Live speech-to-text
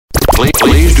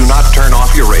Please do not turn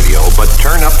off your radio, but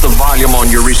turn up the volume on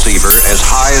your receiver as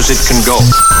high as it can go.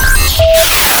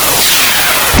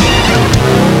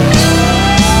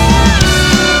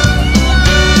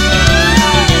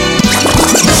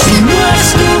 Si no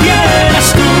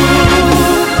estuvieras tú,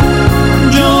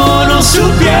 yo no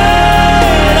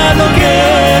supiera lo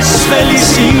que es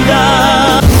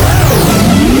felicidad.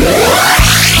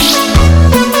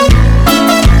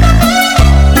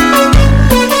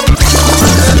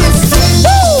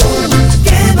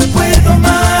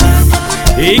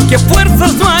 Y que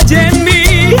fuerzas no hay en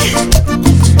mí,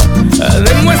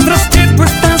 demuestras que tú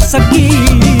estás aquí.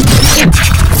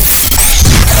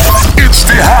 It's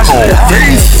Tejano,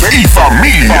 Faith y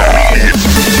Familia.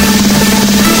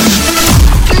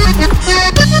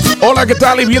 Hola, ¿qué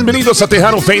tal? Y bienvenidos a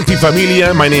Tejano, Faith y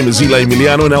Familia. My name is Eli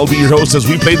Emiliano and I'll be your host as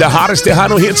we play the hottest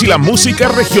Tejano hits y la música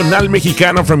regional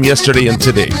mexicana from yesterday and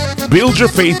today. Build your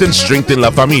faith and strengthen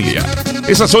la familia.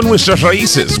 Esas son nuestras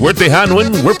raíces. We're Tejano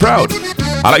and we're proud.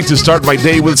 I like to start my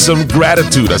day with some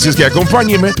gratitude, así es que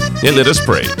acompáñeme and let us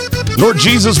pray. Lord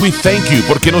Jesus, we thank you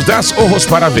porque nos das ojos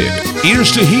para ver,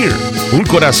 ears to hear, un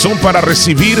corazón para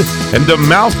recibir, and the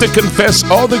mouth to confess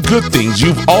all the good things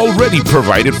you've already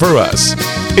provided for us.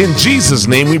 In Jesus'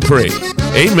 name we pray.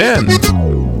 Amen.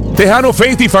 Tejano,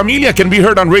 Faith y Familia can be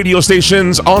heard on radio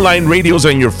stations, online radios,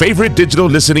 and your favorite digital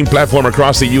listening platform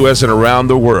across the U.S. and around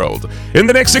the world. In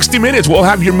the next 60 minutes, we'll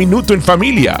have your Minuto en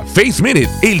Familia, Faith Minute,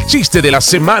 El Chiste de la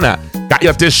Semana,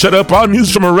 Cállate, Shut Up, all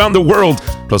news from around the world,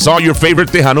 plus all your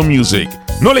favorite Tejano music.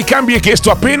 No le cambie que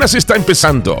esto apenas está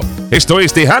empezando. Esto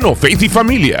es Tejano, Faith y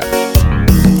Familia.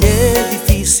 Qué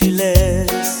difícil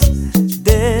es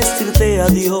decirte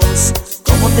adiós,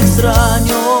 cómo te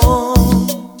extraño.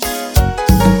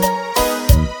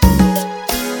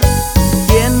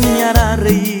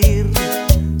 Reír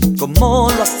como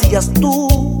lo hacías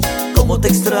tú, como te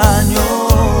extraño.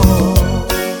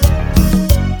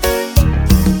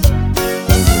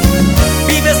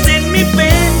 Vives en mi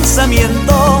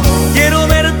pensamiento, quiero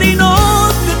verte y no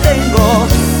te tengo.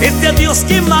 Este adiós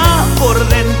quema por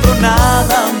dentro,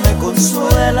 nada me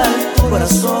consuela el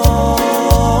corazón.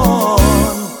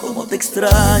 Como te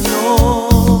extraño,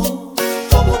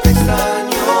 como te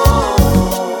extraño.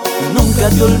 Nunca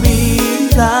te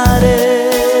olvidaré.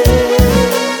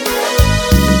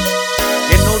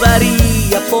 Que no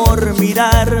daría por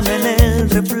mirarme en el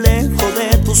reflejo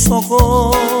de tus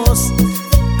ojos.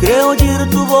 Creo oír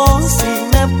tu voz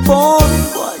y me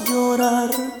pongo a llorar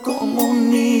como un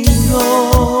niño.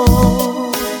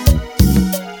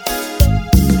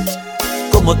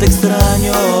 Como te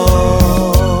extraño.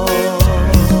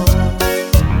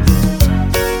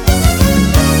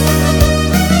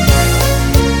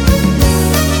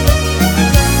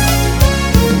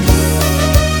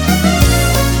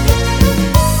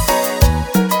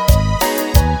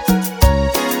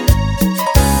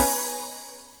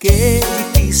 Qué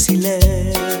difícil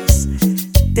es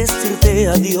decirte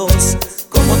adiós,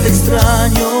 cómo te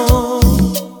extraño.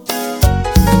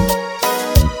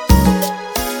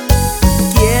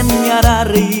 ¿Quién me hará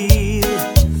reír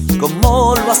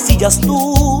como lo hacías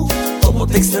tú, cómo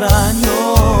te extraño?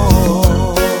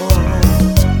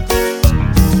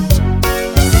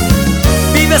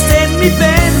 Vives en mi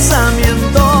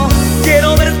pensamiento,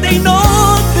 quiero verte y no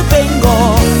te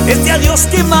tengo. Este adiós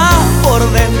quema por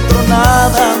dentro,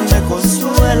 nada me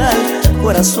consuela el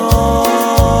corazón.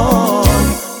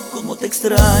 Como te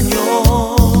extraño,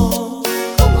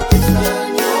 como te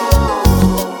extraño.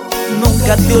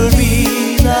 Nunca te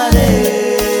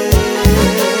olvidaré.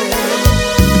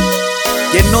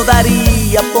 Que no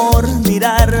daría por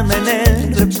mirarme en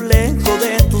el reflejo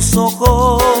de tus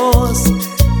ojos.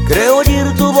 Creo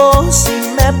oír tu voz y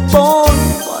me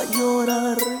pongo a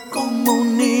llorar como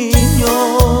un niño.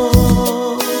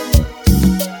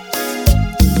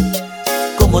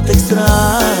 Como te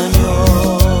extraño.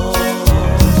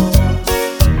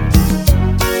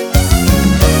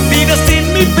 Vives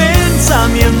en mi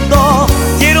pensamiento,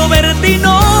 quiero verte y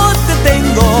no te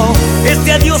tengo.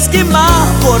 Este adiós quema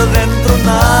por dentro,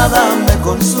 nada me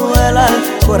consuela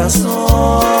el corazón.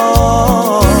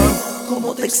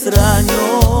 Como te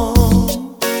extraño,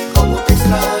 como te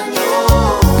extraño.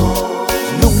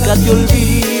 Nunca te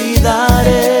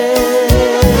olvidaré.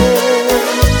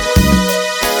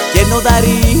 Que no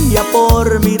daría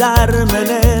por mirarme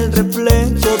en el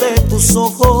reflejo de tus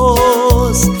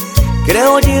ojos.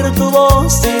 Creo oír tu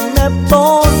voz y me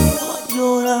pongo a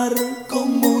llorar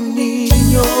como un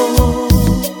niño.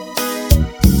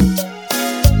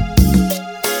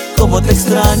 Como te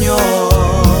extraño.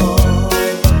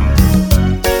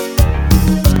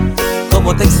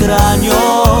 Como te extraño.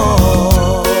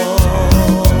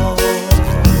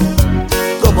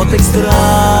 cómo te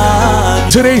extraño.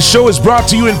 Today's show is brought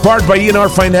to you in part by ENR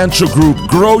Financial Group.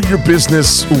 Grow your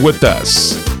business with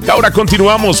us. Y ahora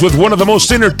continuamos with one of the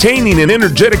most entertaining and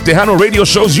energetic Tejano radio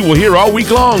shows you will hear all week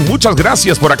long. Muchas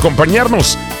gracias por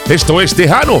acompañarnos. Esto es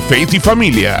Tejano, Faith y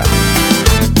Familia.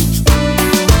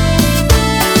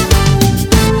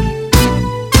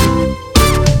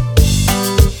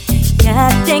 Ya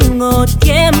tengo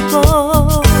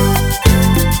tiempo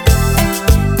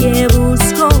que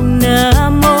busco un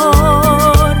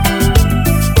amor,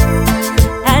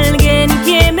 alguien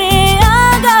que me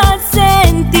haga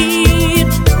sentir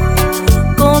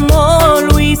como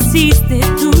lo hiciste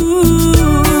tú,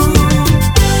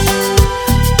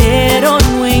 pero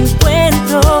no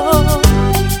encuentro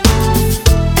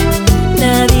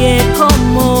nadie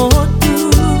como tú.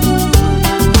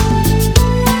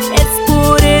 Es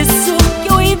por eso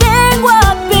que hoy vengo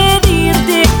a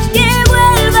pedirte que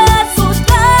vuelvas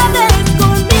otra vez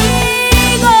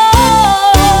conmigo.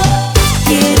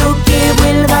 Quiero que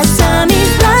vuelvas a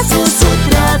mis brazos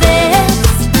otra vez.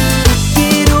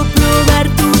 Quiero probar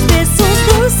tus besos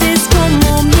dulces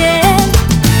como miel.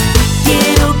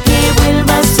 Quiero que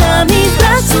vuelvas a mis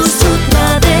brazos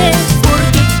otra vez,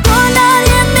 porque con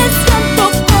nadie me siento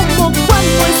como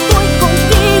cuando estoy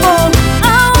contigo.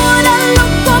 Ahora lo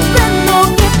comprendo,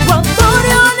 que cuando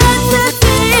yo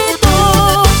necesito.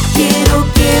 Quiero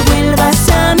que vuelvas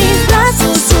a mis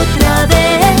brazos otra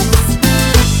vez.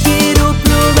 Quiero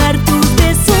probar tus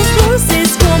besos dulces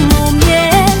como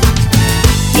miel.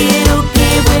 Quiero que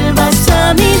vuelvas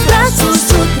a mis brazos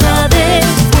otra vez,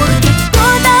 porque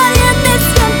con nadie me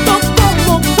siento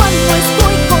como cuando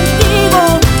estoy contigo.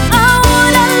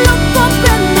 Ahora lo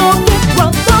comprendo, que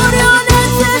cuando yo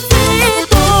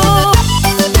necesito.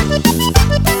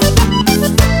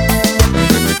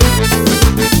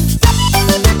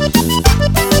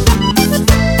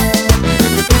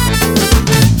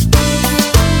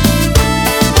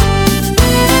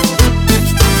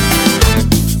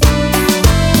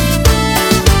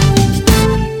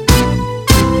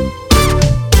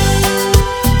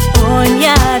 Hoy me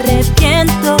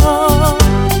arrepiento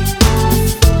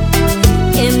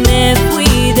que me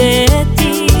fui de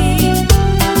ti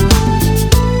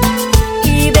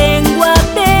y vengo a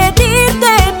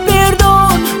pedirte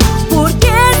perdón,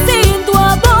 porque sin tu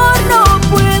amor no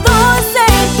puedo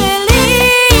ser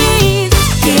feliz.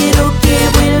 Quiero que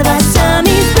vuelvas a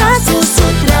mis brazos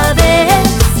otra vez.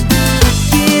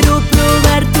 Quiero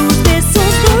probar tus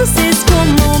besos dulces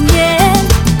como miel.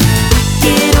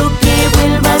 Quiero que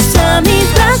vuelvas a mis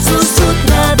brazos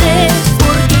otra vez,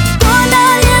 porque con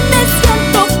nadie me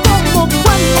siento como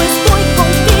cuando estoy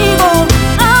contigo.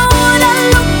 Ahora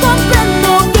lo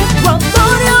comprendo, que cuando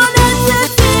yo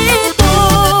necesito.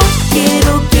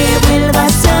 Quiero que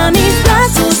vuelvas a mis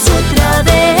brazos otra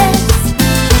vez.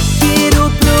 Quiero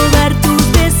probar tus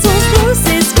besos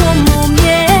dulces como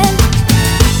miel.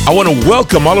 I want to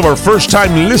welcome all of our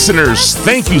first-time listeners.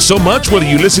 Thank you so much, whether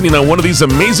you're listening on one of these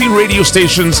amazing radio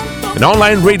stations, an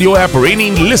online radio app, or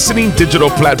any listening digital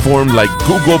platform like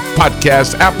Google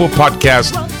Podcast, Apple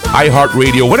Podcast,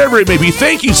 iHeartRadio, whatever it may be.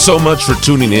 Thank you so much for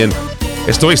tuning in.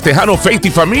 Esto es Tejano, Faith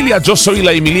y Familia. Yo soy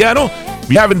Eli Emiliano. If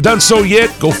you haven't done so yet,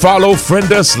 go follow,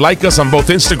 friend us, like us on both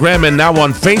Instagram and now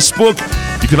on Facebook.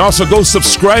 You can also go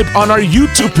subscribe on our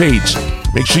YouTube page.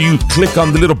 Make sure you click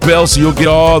on the little bell so you'll get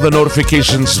all the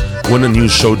notifications when a new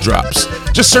show drops.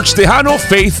 Just search Tejano,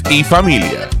 Faith y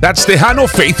Familia. That's Tejano,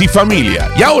 Faith y Familia.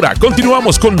 Y ahora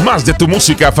continuamos con más de tu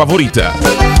música favorita.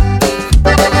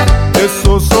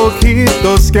 Esos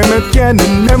ojitos que me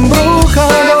tienen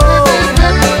embrujado.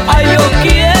 Ay, yo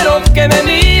quiero que me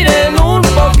miren un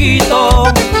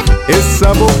poquito.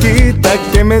 Esa boquita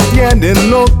que me tiene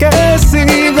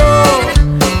enloquecido.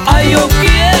 Ay, yo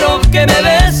quiero que me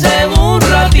besen un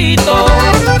ratito.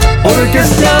 Porque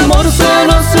este amor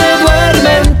solo se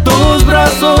duerme en tus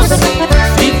brazos.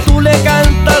 Si tú le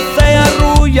cantas se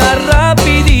arrulla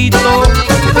rapidito.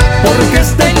 Porque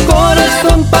este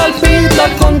corazón palpita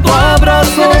con tu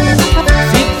abrazo.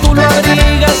 Si tú lo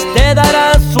abrigas te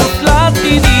dará sus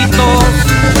latiditos.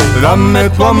 Dame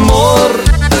tu amor,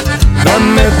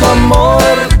 dame tu amor.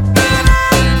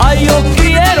 Ay, yo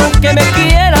quiero que me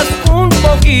quieras un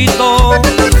poquito.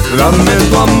 Dame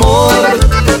tu amor,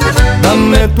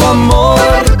 dame tu amor.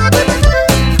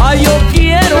 Ay, yo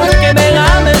quiero que me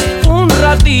ames un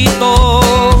ratito.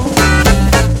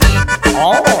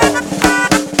 Oh.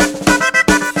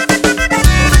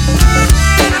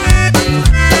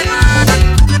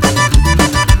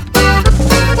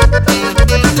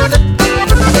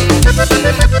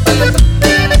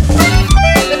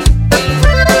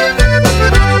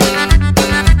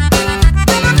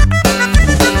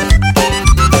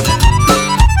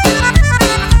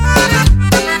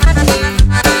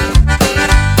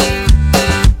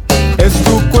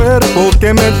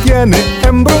 que me tiene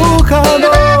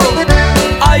embrujado.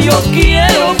 Ay, yo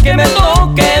quiero que me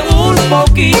toque un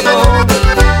poquito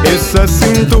Esa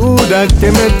cintura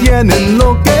que me tiene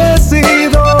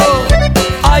enloquecido.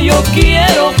 Ay, yo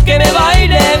quiero que me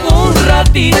baile un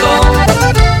ratito,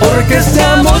 Porque este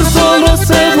amor solo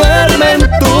se duerme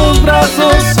en tus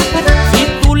brazos. si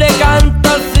tú le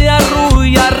cantas se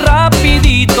arrulla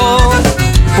rapidito.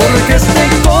 Porque este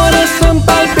corazón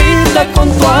palpita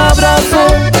con tu abrazo.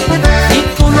 Si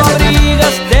tú lo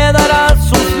abrigas te dará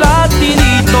sus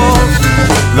latiditos.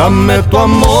 Dame tu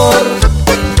amor,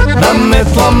 dame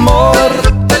tu amor.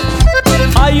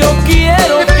 Ay, yo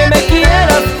quiero que me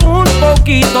quieras un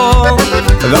poquito.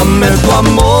 Dame tu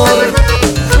amor,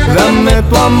 dame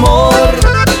tu amor.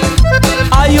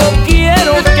 Ay, yo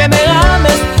quiero que me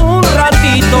ames un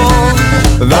ratito.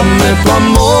 Dame tu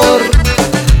amor,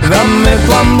 dame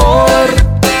tu amor.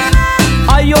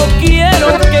 Ay, yo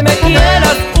quiero que me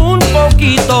quieras un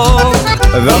poquito.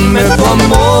 Dame tu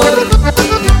amor,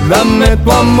 dame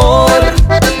tu amor.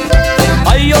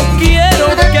 Ay, yo quiero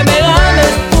que me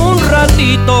ames un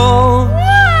ratito.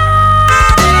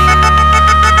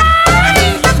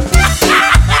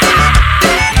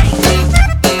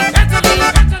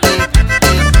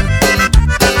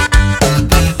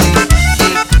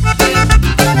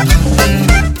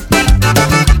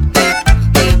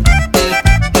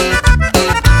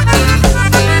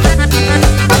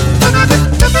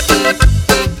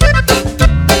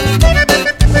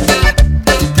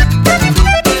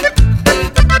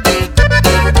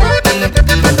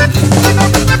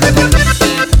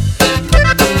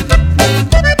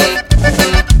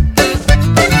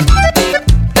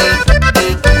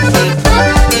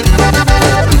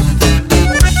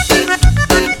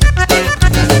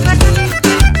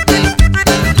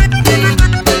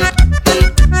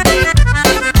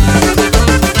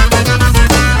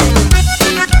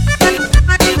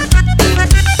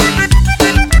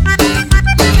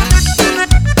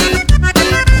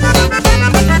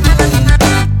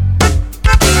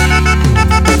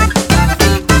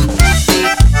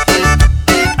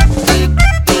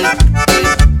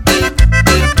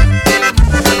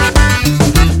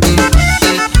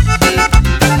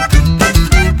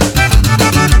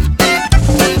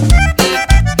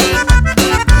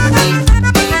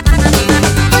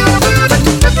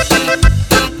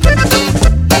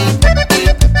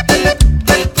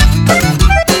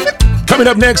 Coming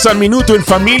up next on Minuto en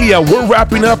Familia, we're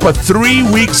wrapping up a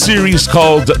 3-week series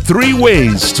called 3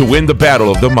 Ways to Win the Battle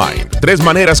of the Mind. 3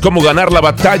 maneras como ganar la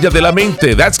batalla de la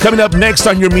mente. That's coming up next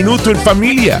on your Minuto en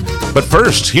Familia. But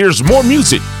first, here's more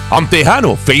music on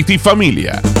Tejano, Faith y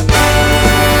Familia.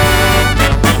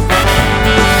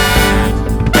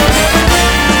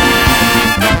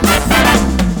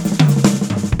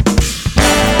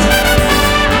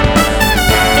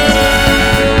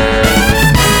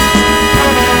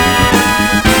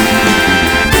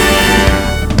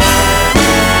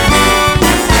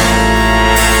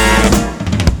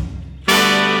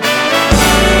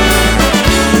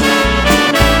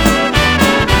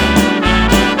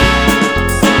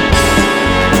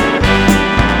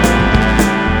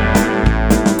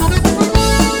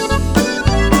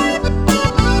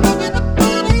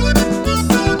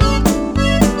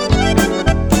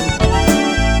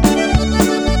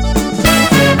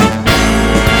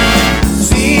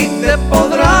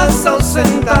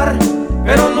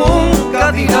 Pero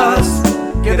nunca dirás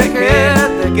que dejé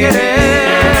de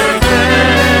quererte.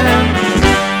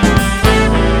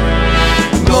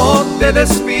 No te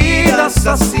despidas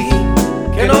así,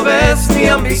 que no ves mi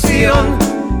ambición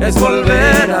es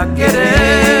volver a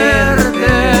quererte.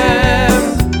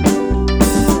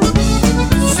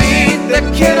 Si te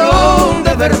quiero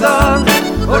de verdad,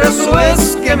 por eso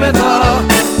es que me da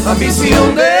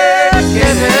ambición de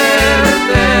quererte.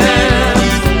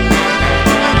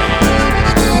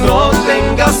 No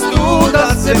tengas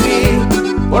dudas de mí,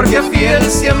 porque fiel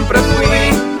siempre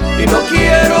fui y no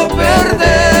quiero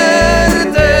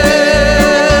perderte.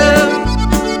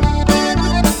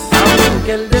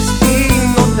 Aunque el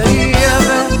destino te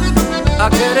lleve a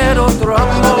querer otro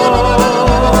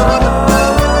amor,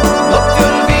 no te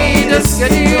olvides que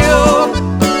yo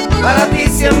para ti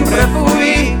siempre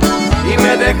fui y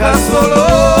me dejas dolor.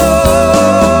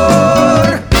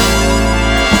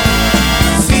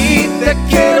 Si te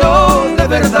quiero de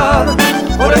verdad,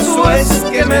 por eso es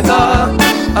que me da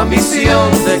ambición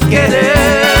de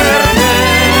quererte.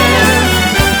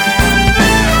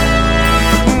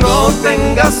 No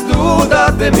tengas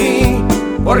duda de mí,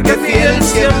 porque fiel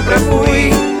siempre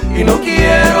fui y no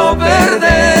quiero perderte.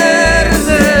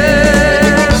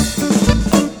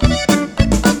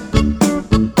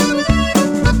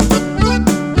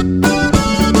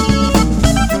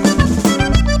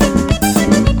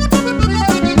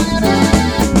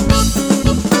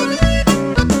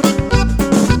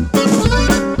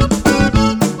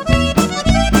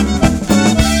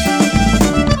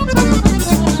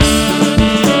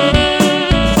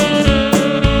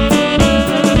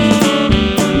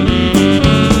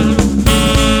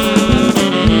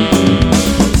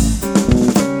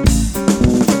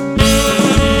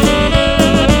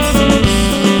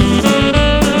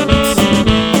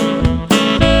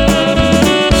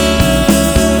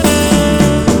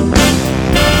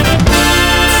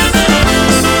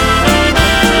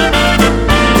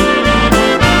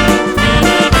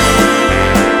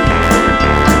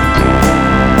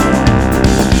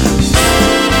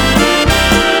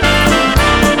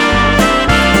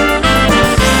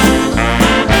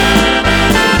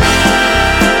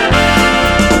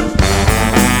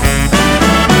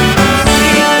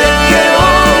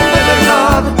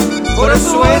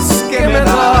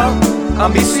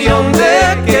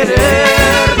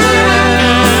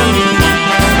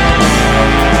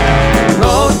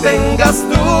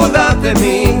 de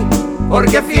mí,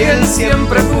 porque fiel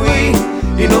siempre fui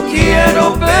y no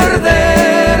quiero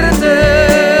perderte.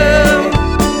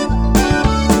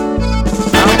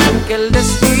 Aunque el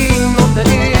destino te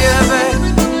lleve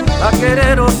a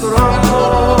querer otro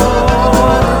amor,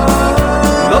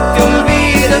 no te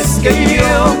olvides que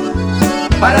yo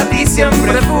para ti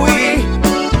siempre fui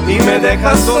y me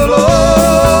dejas dolor.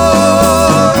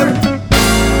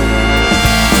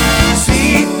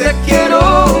 Si te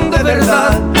quiero de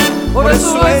verdad, por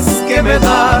eso es que me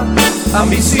da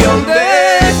ambición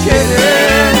de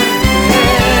querer.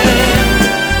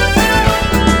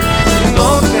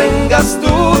 No tengas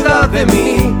duda de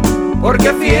mí,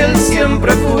 porque fiel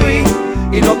siempre fui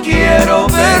y no quiero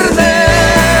perderte.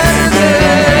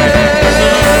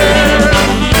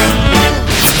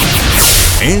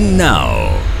 And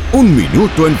now, un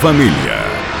minuto en familia.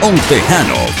 On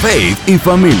Tejano, Faith y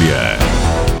Familia.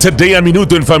 Today on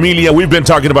Minuto en Familia, we've been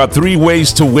talking about 3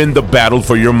 ways to win the battle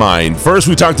for your mind. First,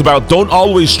 we talked about don't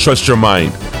always trust your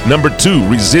mind. Number 2,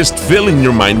 resist filling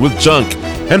your mind with junk.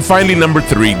 And finally, number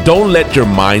 3, don't let your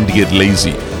mind get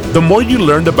lazy. The more you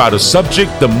learn about a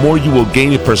subject, the more you will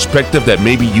gain a perspective that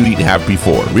maybe you didn't have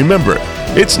before. Remember,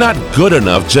 it's not good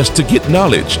enough just to get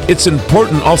knowledge. It's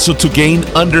important also to gain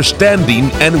understanding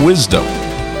and wisdom.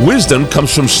 Wisdom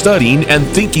comes from studying and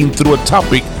thinking through a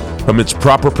topic from its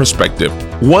proper perspective.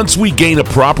 Once we gain a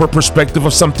proper perspective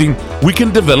of something, we can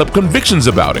develop convictions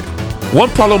about it. One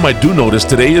problem I do notice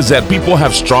today is that people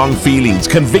have strong feelings,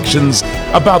 convictions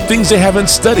about things they haven't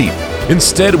studied.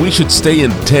 Instead, we should stay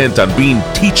intent on being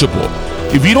teachable.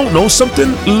 If you don't know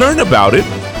something, learn about it,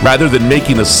 rather than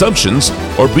making assumptions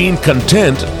or being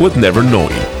content with never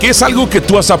knowing. ¿Qué es algo que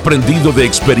tú has aprendido de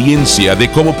experiencia de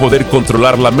cómo poder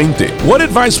controlar la mente? What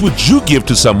advice would you give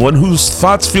to someone whose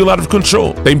thoughts feel out of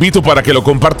control? Te invito para que lo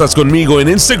compartas conmigo en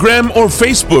Instagram or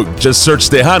Facebook. Just search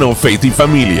Tejano, Faith y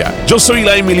Familia. Yo soy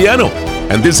Eli Emiliano,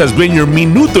 and this has been your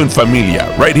Minuto en Familia,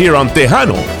 right here on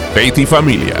Tejano, Faith y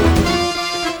Familia.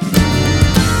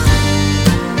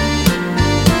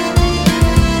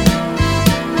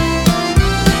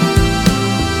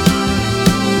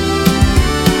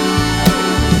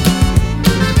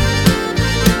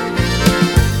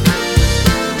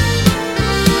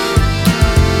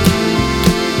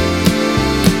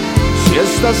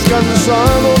 Estás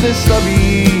cansado de esta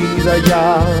vida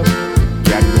ya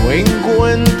no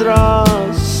encuentras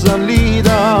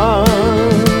salida,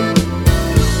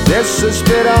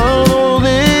 desesperado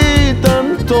de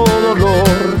tanto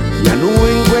dolor, ya no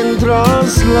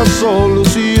encuentras la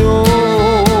solución.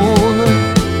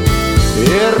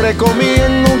 Te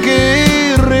recomiendo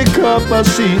que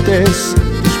recapacites,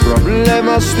 tus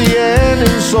problemas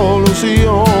tienen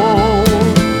solución.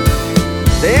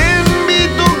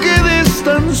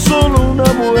 Tan solo una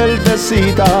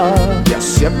vueltecita y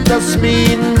aceptas mi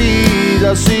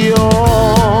invitación.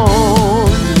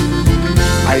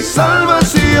 Hay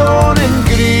salvación en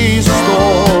Cristo,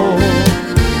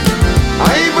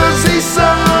 hay paz y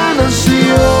sanación.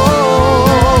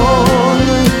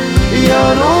 Ya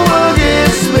no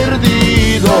vayas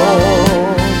perdido,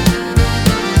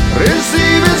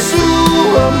 recibe su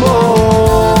amor.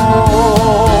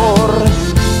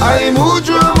 Hay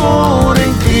mucho amor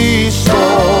en Cristo,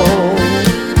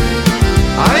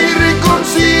 hay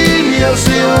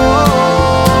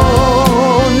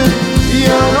reconciliación.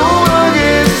 Ya no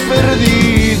vayas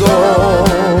perdido,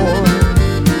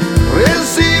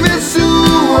 recibe su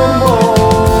amor.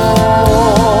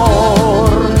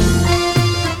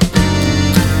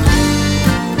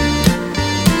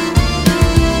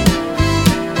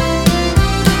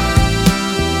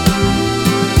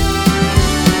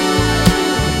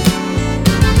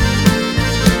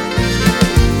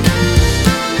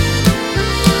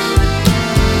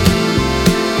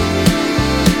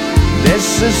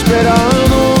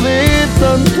 Desesperado de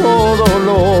tanto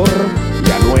dolor,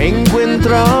 ya no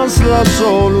encuentras la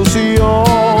solución.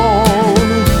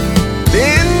 Te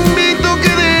invito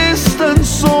que des tan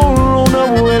solo una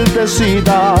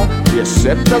vueltecita y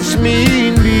aceptas mi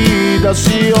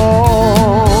invitación.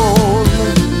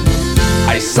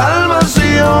 Hay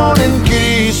salvación en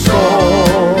Cristo,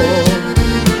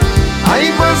 hay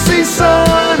paz y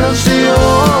sanación.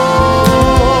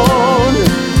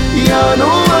 Ya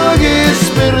no vayas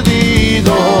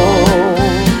perdido,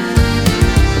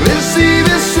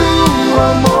 recibe su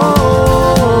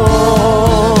amor.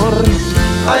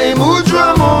 Hay mucho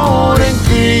amor en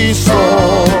Cristo,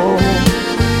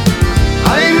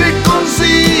 hay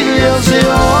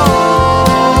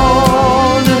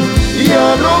reconciliación. Ya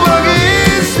no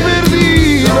vayas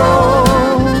perdido,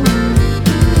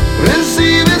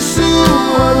 recibe su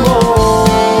amor.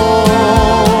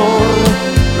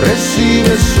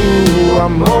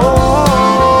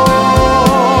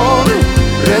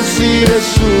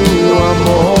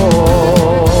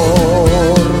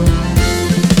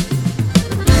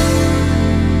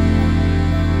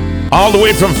 all the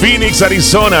way from Phoenix,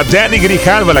 Arizona, Danny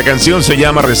Grijalva. La canción se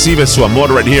llama Recibe su amor,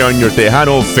 right here on your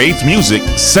Tejano Faith Music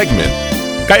segment.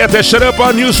 Cállate, shut up.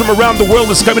 Our news from around the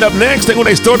world is coming up next. Tengo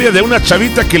una historia de una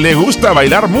chavita que le gusta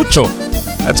bailar mucho.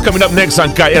 That's coming up next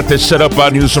on Cállate, shut up.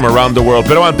 Our news from around the world.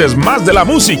 Pero antes, más de la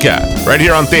música, right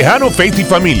here on Tejano Faith y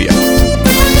Familia.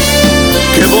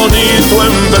 Qué bonito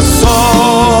empezó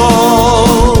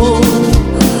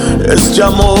este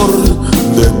amor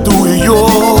de tú y yo,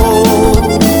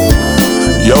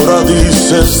 y ahora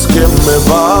dices que me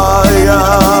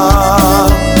vaya,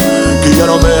 que ya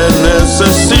no me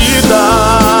necesitas.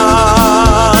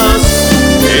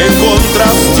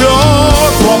 Encontraste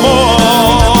otro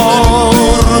amor,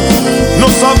 no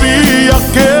sabía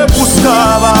que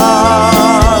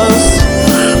buscabas,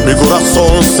 mi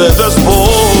corazón se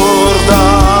desborda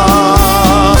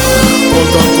con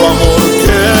tanto amor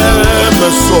que me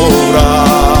sobra.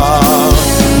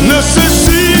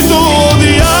 Necesito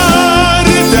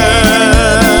odiarte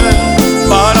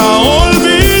para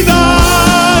olvidarte.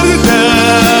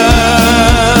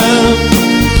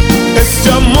 Este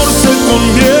amor se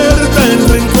convierte en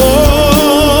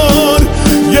rencor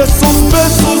y esos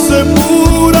besos de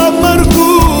pura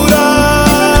amargura.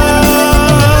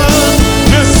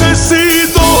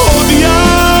 Necesito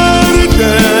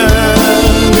odiarte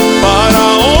para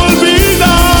olvidarte.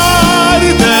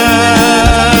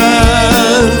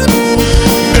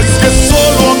 Es que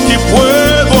solo aquí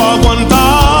puedo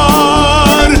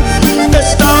aguantar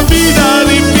esta vida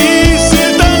difícil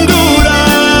tan dura.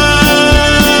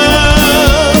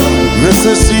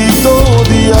 Necesito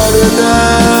odiarte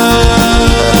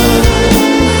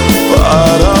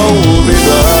para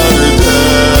olvidarte.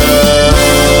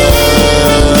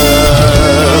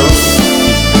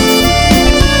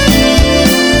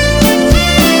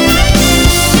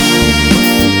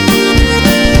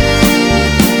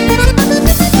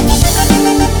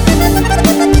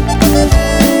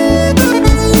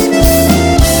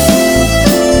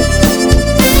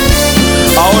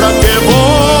 Ahora qué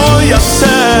voy a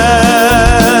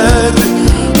hacer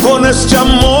con este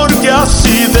amor que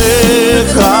así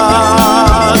dejas.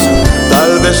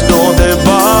 Tal vez no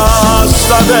debas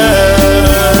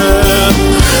saber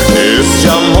este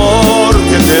amor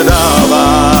que te daba.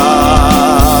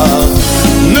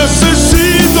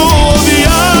 Necesito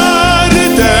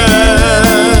odiarte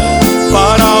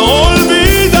para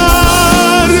olvidarte.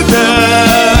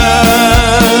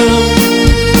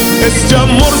 Este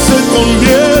amor se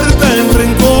convierte en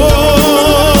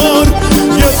rencor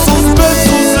y esos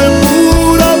besos de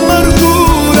pura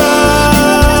amargura.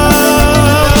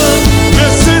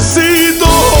 Necesito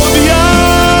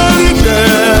odiarte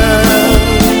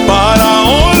para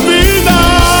olvidarte.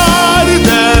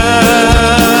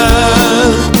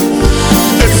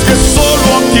 Es que solo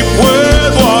aquí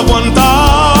puedo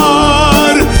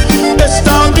aguantar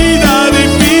esta vida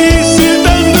difícil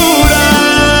tan dura.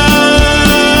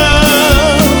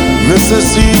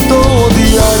 Necesito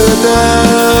odiarte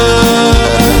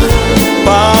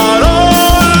para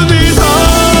olvidarte.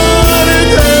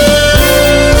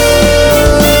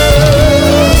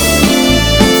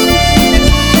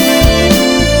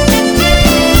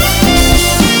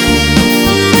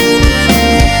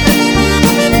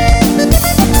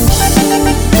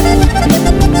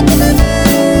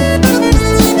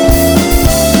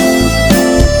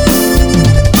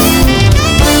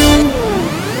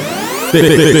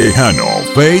 Tejano,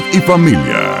 Faith y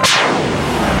Familia.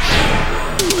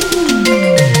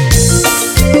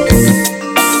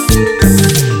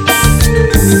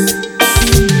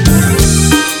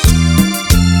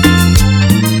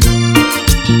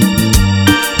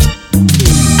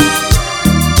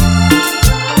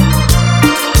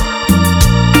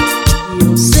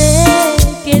 Yo sé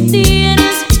que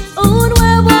tienes un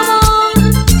nuevo amor,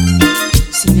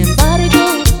 sin embargo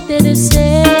te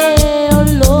deseo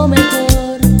lo mejor.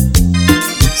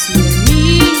 Si en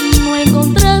mí no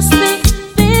encontraste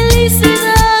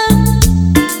felicidad,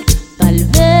 tal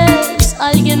vez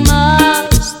alguien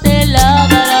más te la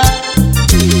dará.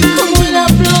 Como la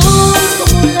flor,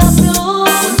 con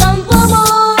tanto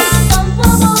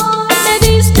amor me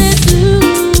diste tú.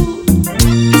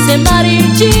 Se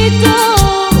marchito,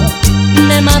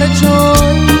 me marchó,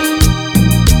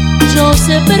 yo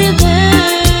sé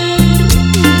perder,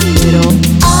 pero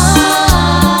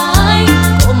ay,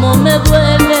 cómo me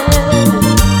duele,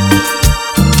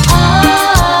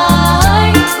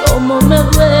 ay, cómo me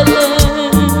duele.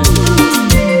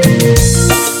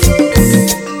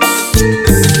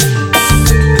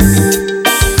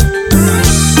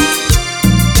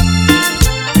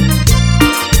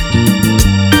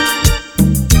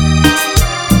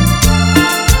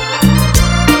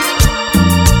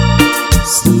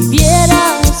 Si vieras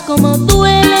como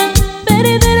duele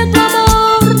perder tu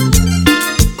amor.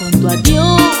 Con tu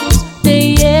adiós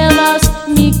te llevas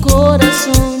mi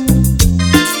corazón.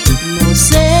 No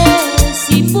sé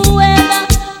si pueda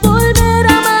volver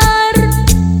a amar,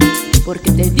 porque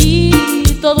te di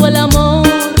todo el amor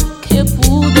que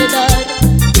pude dar.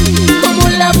 Como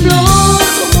la flor,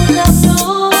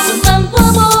 con tanto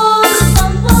amor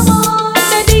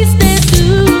me diste tú.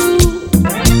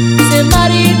 Se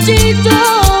marchito,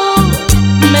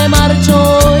 me marcho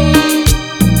hoy.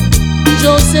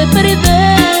 Yo sé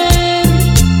perder,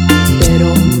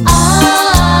 pero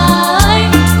ay,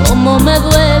 cómo me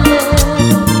duele.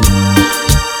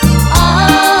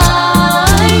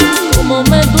 Ay, cómo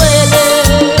me duele.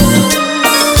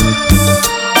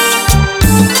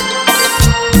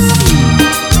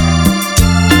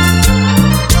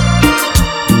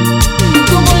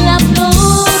 Como la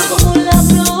flor,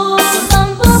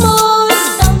 tanto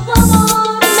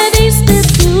amor me diste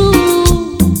tú.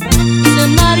 Se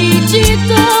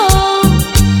marchito,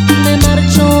 me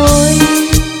marcho hoy.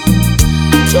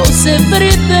 Yo sé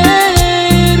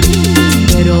perder,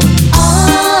 pero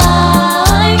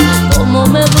ay, cómo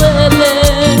me duele.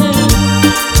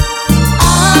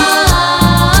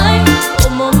 Ay,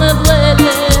 cómo me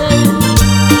duele.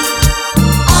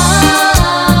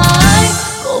 Ay,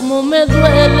 cómo me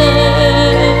duele.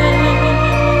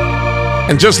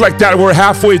 And just like that, we're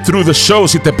halfway through the show.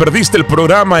 Si te perdiste el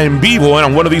programa en vivo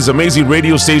on one of these amazing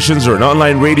radio stations or an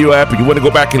online radio app and you want to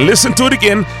go back and listen to it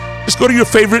again, just go to your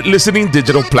favorite listening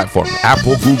digital platform.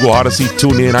 Apple, Google, Odyssey,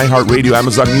 TuneIn, iHeartRadio,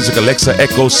 Amazon Music, Alexa,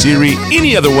 Echo, Siri,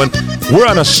 any other one. We're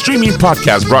on a streaming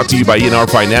podcast brought to you by ENR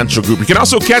Financial Group. You can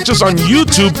also catch us on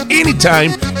YouTube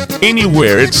anytime,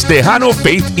 anywhere. It's Tejano,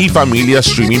 Faith y Familia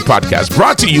streaming podcast,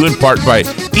 brought to you in part by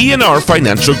ENR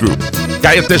Financial Group.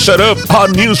 Cállate, shut up.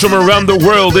 Hot news from around the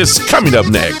world is coming up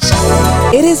next.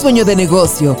 ¿Eres dueño de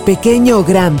negocio, pequeño o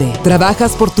grande?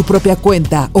 ¿Trabajas por tu propia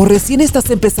cuenta o recién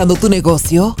estás empezando tu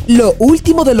negocio? Lo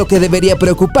último de lo que debería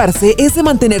preocuparse es de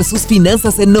mantener sus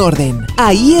finanzas en orden.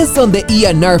 Ahí es donde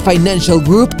ENR Financial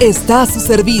Group está a su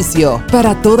servicio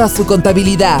para toda su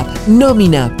contabilidad,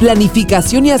 nómina,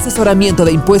 planificación y asesoramiento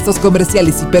de impuestos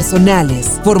comerciales y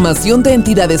personales, formación de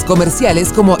entidades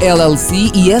comerciales como LLC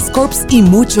y S-Corps y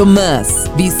mucho más.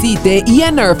 Visite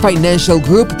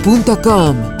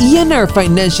enrfinancialgroup.com,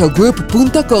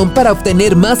 enrfinancialgroup.com para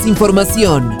obtener más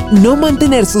información. No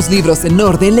mantener sus libros en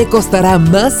orden le costará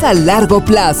más a largo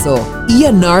plazo.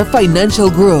 ENR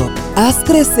Financial Group. Haz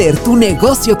crecer tu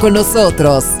negocio con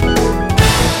nosotros.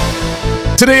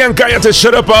 Today on Cállate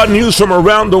Shut Up, odd news from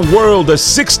around the world. A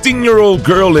 16-year-old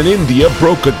girl in India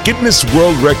broke a Guinness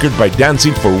World Record by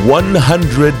dancing for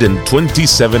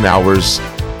 127 hours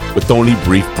with only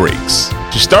brief breaks.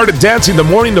 She started dancing the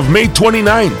morning of May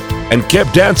 29 and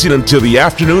kept dancing until the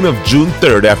afternoon of June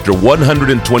 3rd after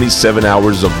 127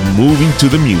 hours of moving to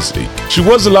the music. She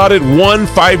was allotted one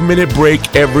 5-minute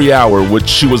break every hour, which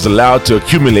she was allowed to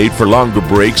accumulate for longer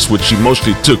breaks, which she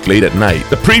mostly took late at night.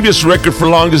 The previous record for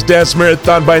longest dance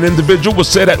marathon by an individual was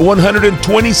set at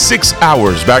 126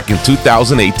 hours back in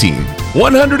 2018.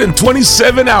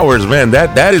 127 hours, man,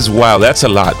 that is wild. That's a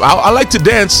lot. I like to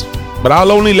dance, but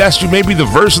I'll only last you maybe the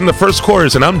verse and the first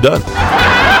chorus, and I'm done.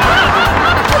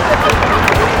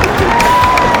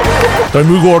 Estoy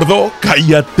muy gordo.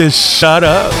 Cállate, shut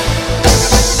up.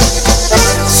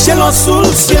 Cielo azul,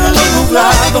 cielo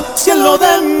nublado, cielo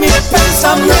de mi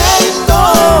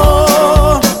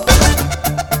pensamiento.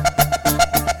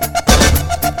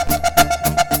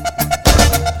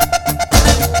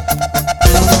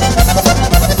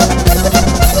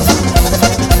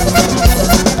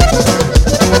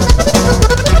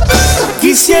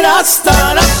 Quisiera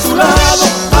estar a tu lado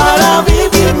para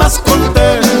vivir más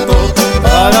contento,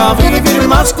 para vivir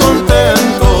más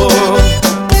contento.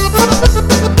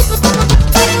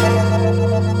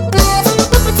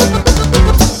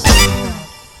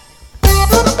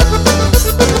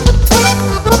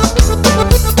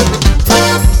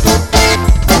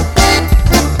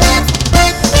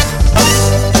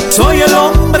 Soy el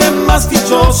hombre más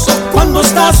dichoso cuando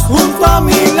estás junto a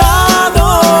mi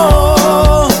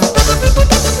lado.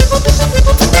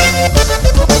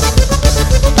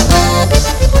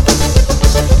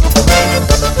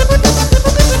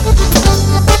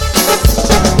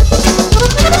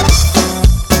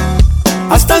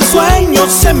 Hasta el sueño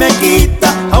se me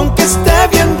quita, aunque esté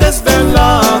bien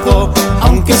desvelado,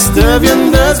 aunque esté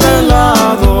bien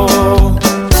desvelado.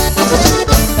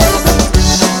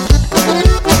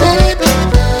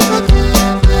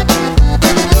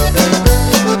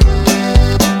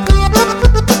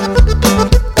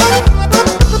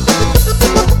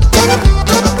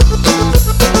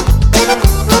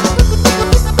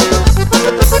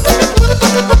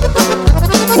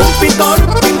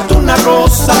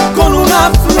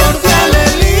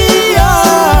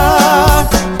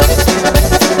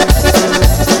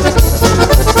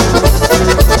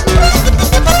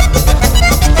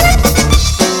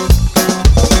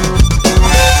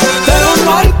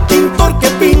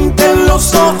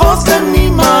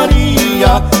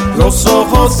 los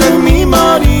ojos de mi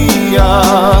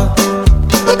María.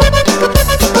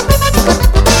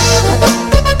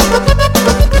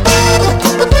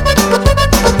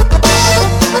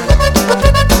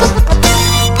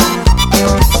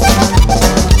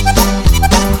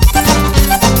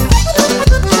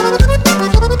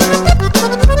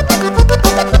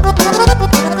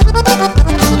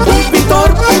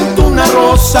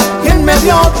 Y en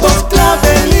medio dos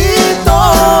clavelitos.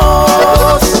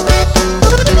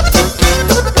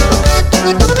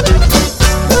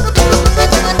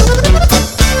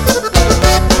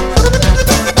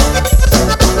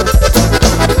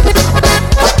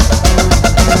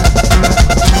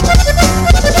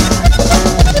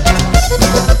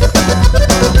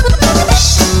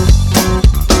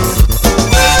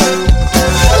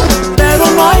 Pero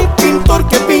no hay pintor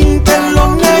que pinte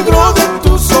lo negro de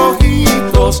tus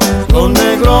ojitos, lo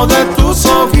negro de tus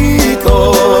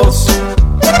ojitos.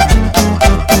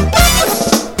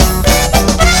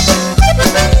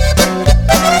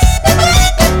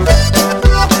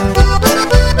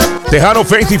 Tejano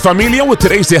Faith y Familia with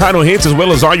today's Tejano hits as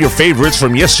well as all your favorites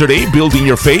from yesterday, building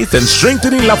your faith and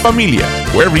strengthening la familia.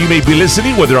 Wherever you may be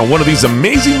listening, whether on one of these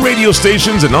amazing radio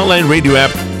stations, an online radio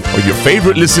app, or your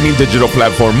favorite listening digital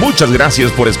platform, muchas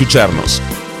gracias por escucharnos.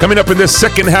 Coming up in this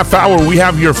second half hour, we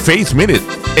have your Faith Minute,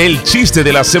 El Chiste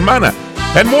de la Semana,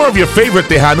 and more of your favorite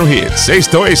Tejano hits.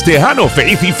 Esto es Tejano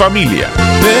Faith y Familia.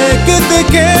 ¿De qué te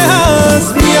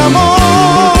quejas, mi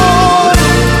amor?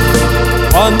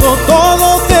 Cuando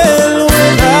todo te lo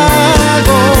he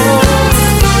dado.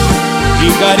 Mi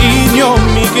cariño,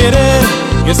 mi querer,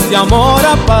 y este amor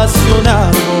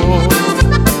apasionado.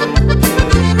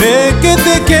 ¿De qué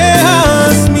te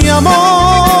quejas, mi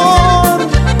amor?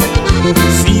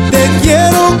 Si te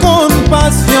quiero con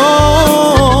pasión,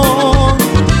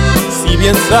 si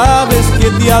bien sabes que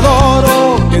te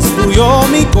adoro, que es tuyo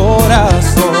mi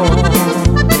corazón.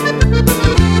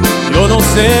 Yo no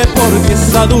sé por qué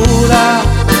esa duda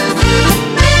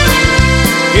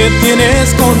que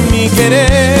tienes con mi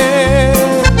querer.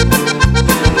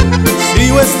 Si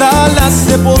yo está la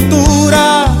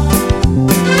sepultura,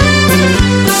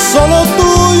 solo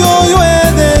tuyo yo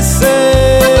he de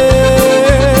ser.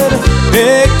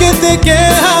 ¿De qué te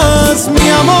quejas, mi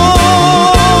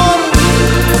amor?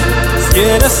 Si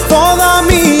eres toda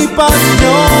mi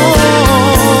pasión.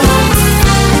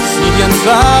 Si bien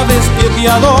sabes que te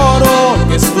adoro,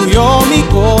 que es tuyo mi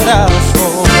corazón.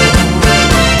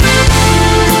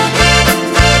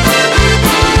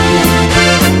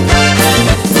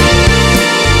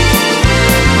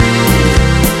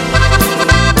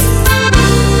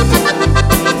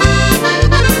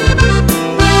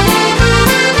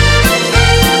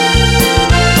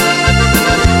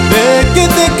 ¿De qué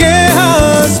te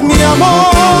quejas, mi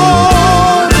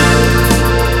amor?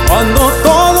 Cuando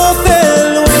todo te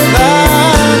lo he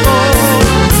dado.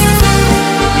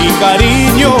 Mi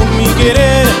cariño, mi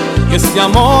querer, y este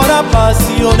amor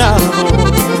apasionado.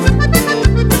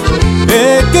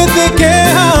 ¿De qué te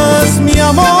quejas, mi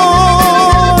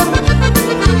amor?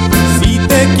 Si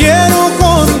te quiero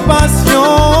con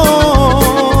pasión.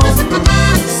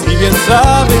 Si bien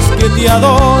sabes que te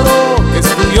adoro, que es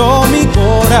tuyo mi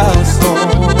corazón.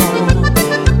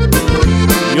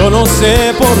 Yo no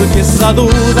sé por qué esa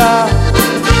duda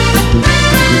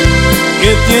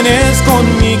que tienes con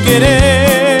mi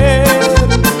querer.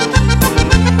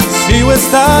 Si yo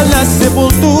está en la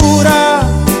sepultura,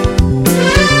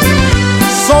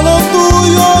 solo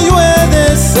tuyo yo he de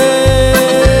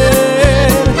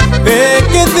ser. ¿De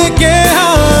qué te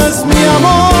quejas, mi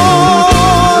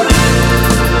amor?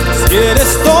 Si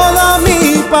eres toda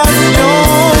mi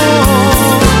pasión.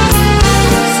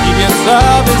 Si bien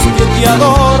sabes que te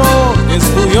adoro, que es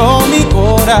tuyo mi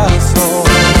corazón.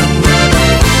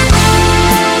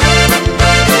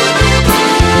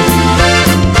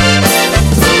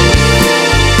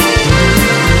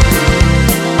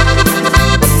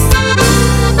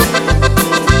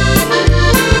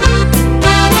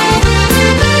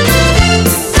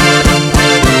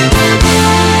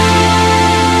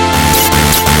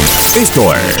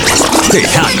 Esto es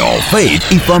Tejano, Faith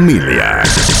y Familia.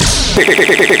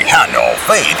 Tejano,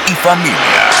 Faith y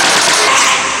Familia.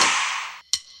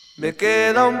 Me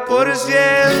queda 1%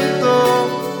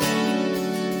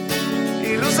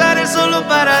 y lo usaré solo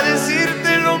para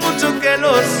decirte lo mucho que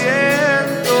lo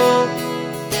siento.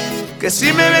 Que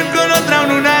si me ven con otra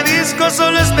en una disco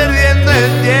solo es perdiendo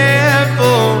el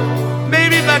tiempo.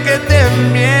 Baby, ¿pa' qué te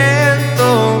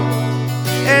miento?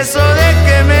 Eso de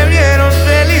que me vieron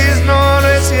feliz no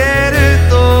es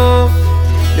cierto.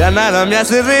 Ya nada me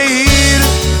hace reír.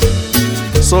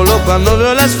 Solo cuando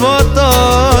veo las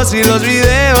fotos y los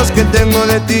videos que tengo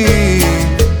de ti.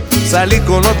 Salí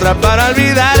con otra para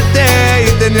olvidarte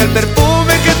y tenía el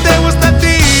perfume que te gusta a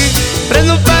ti.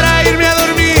 Prendo para irme a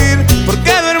dormir,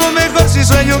 porque duermo mejor si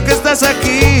sueño que estás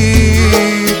aquí.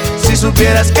 Si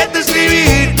supieras que te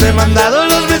escribí, te he mandado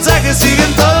los mensajes,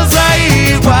 siguen todos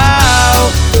ahí. Wow,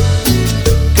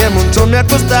 que mucho me ha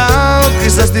costado.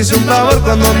 Quizás te hice un favor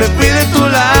cuando me fui de tu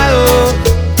lado.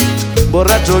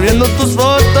 Borracho viendo tus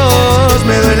fotos,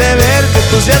 me duele ver que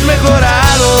tú seas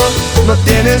mejorado. No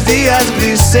tienes días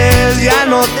grises, ya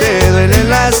no te duelen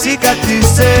las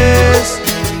cicatrices.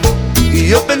 Y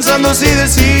yo pensando si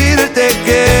decirte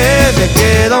que me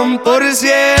queda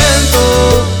 1%.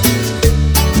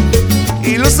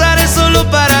 Y lo usaré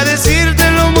solo para decirte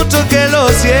lo mucho que lo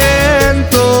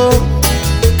siento.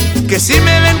 Que si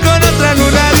me ven con otra en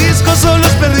una disco, solo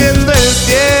es perdiendo el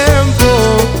tiempo.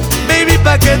 Baby,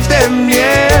 ¿pa' qué te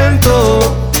miento?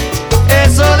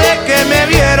 Eso de que me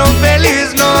vieron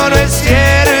feliz no es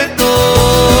cierto.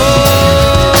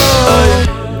 Ay,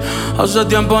 hace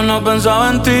tiempo no pensaba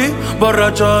en ti,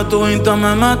 borracho de tu Insta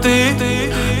me metí.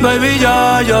 Baby,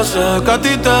 ya sé que a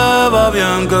ti te va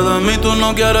bien, que de mí tú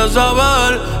no quieres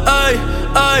saber.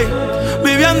 Ay,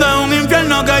 viviendo en un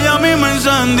infierno que ya a mí me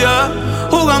incendia.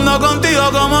 Jugando contigo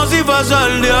como si fuese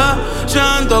el día.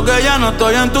 Siento que ya no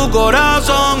estoy en tu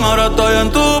corazón, ahora estoy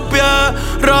en tus pies,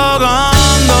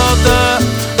 rogándote.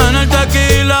 En el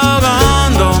tequila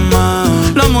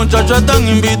ahogándome. Las muchachas están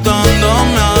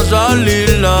invitándome a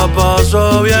salir, la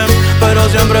paso bien, pero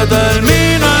siempre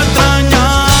termino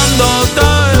extrañándote.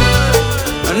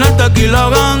 En el tequila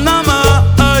ahogándome,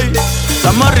 ey.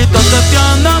 Las morritas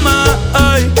testeándome,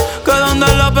 ey. Que donde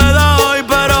la peda hoy,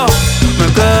 pero me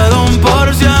quedo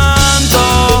 1%.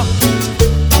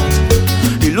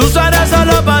 Y lo usaré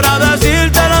solo para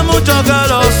decirte lo mucho que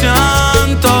lo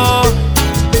siento.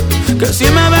 Que si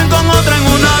me ven con otra en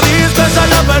una disco,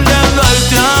 solo perdiendo el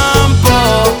tiempo.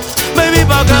 Baby,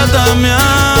 ¿pa' qué te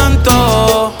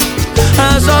miento?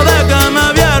 Eso de que me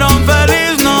vieron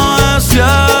feliz no es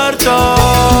cierto.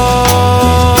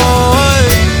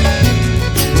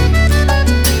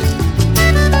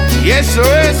 Y eso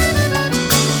es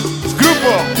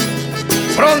Grupo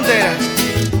Frontera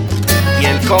y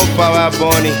el compa Bad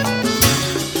Bunny.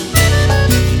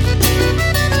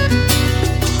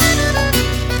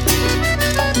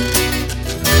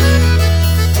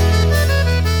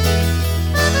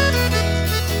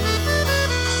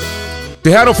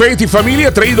 Tejano, Faith y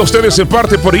Familia, traído a ustedes en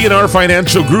parte por ENR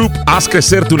Financial Group. Haz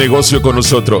crecer tu negocio con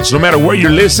nosotros. No matter where you're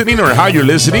listening or how you're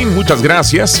listening, muchas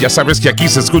gracias. Ya sabes que aquí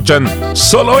se escuchan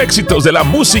solo éxitos de la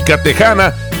música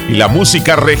tejana y la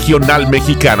música regional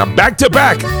mexicana. Back to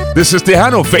back. This is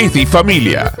Tejano, Faith y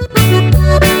Familia.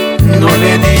 No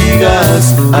le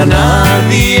digas a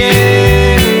nadie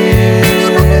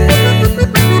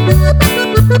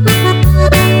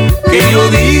que yo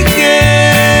dije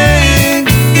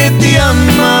que te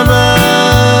amaba,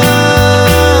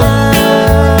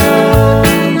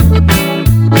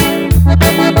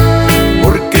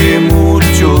 porque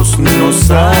muchos no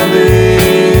saben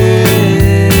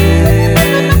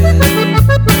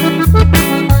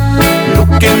lo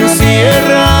que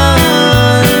encierra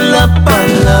la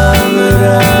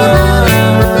palabra.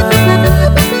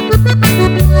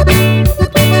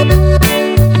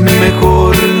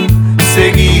 Mejor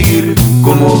seguir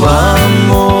como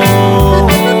vamos.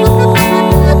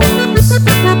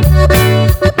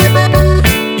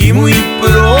 Y muy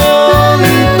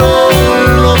pronto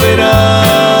lo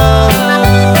verás,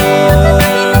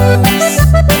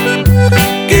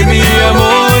 que mi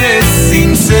amor es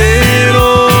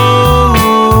sincero,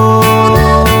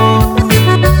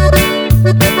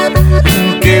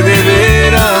 que de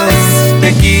veras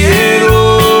te quiero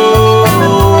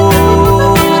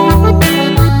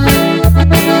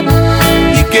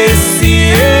y que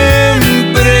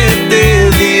siempre te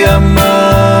he de amar.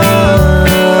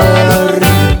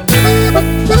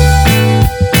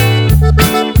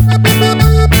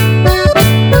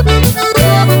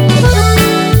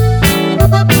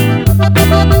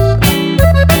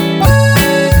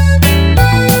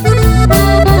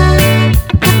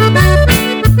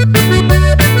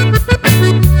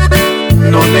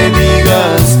 No le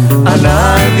digas a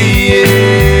nadie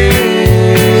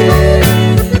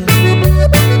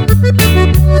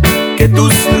que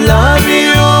tus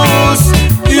labios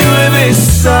yo he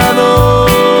besado,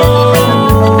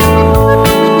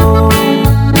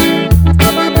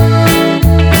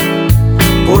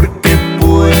 porque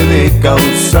puede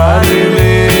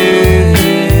causarme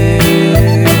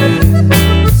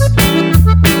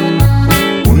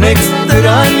un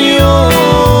extraño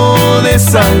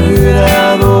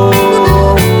desagrado.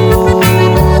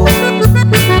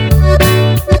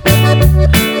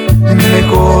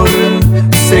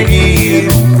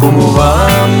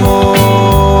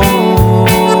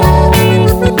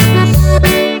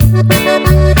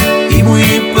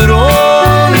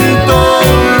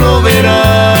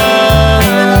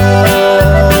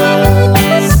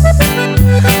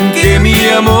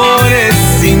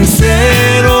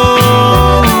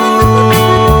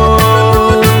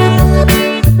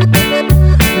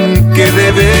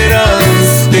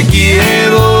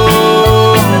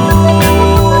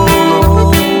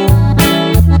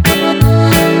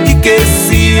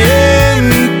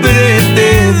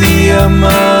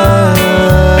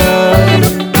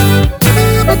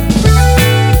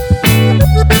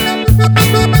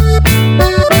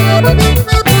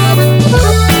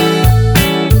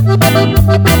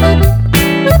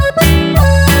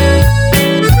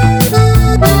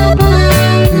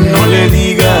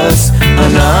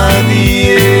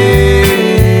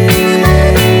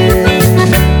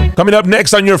 Coming up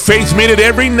next on your Faith Minute,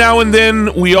 every now and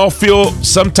then we all feel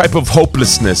some type of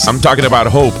hopelessness. I'm talking about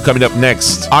hope coming up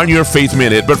next on your Faith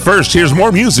Minute. But first, here's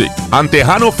more music on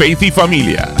Tejano, Faith y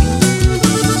Familia.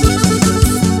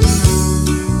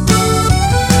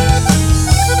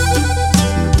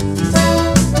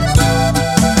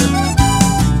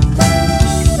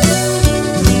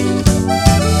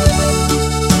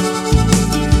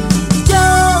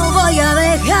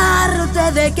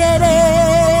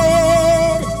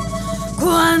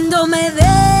 Cuando me dé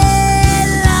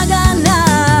la gana,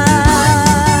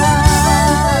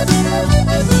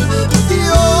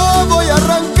 yo voy a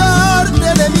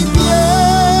arrancarte de mi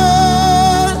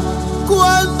piel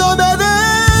cuando me dé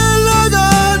la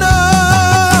gana,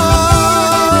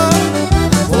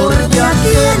 porque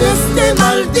aquí en este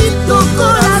maldito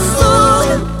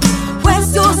corazón,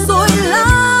 pues yo soy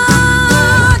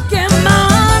la que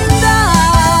manda.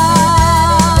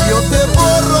 Yo te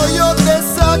borro, yo te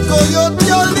saco, yo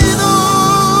te olvido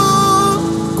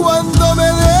cuando me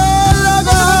dé la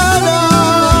gana.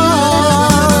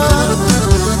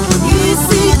 Y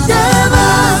si te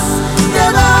vas, te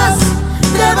vas,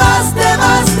 te vas, te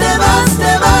vas, te vas,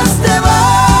 te vas, te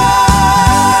vas,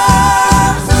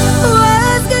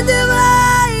 pues que te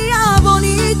vaya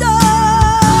bonito,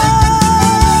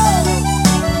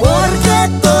 porque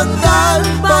total,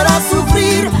 para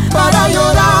sufrir, para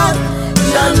llorar,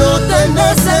 ya no te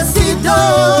necesito.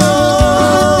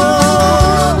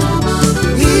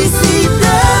 Y si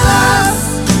te vas,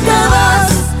 te vas,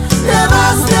 te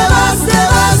vas, te vas, te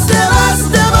vas, te vas,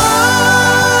 te vas,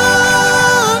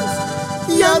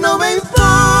 ya no me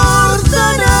importa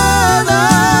nada,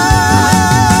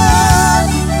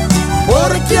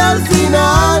 porque al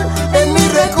final en mi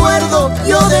recuerdo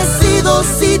yo decido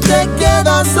si te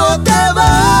quedas o te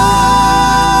vas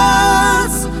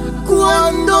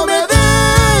cuando me dé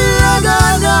la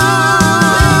gana.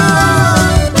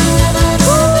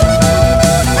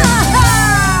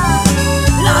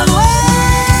 La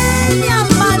dueña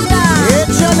manda.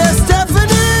 Échale,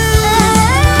 Stephanie.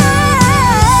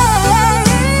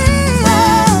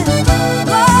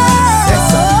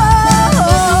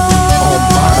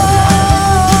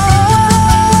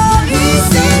 Y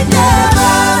si te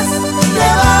vas, te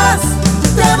vas,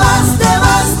 te vas, te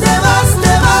vas, te vas,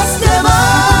 te vas, te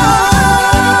vas,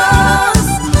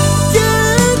 que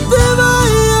te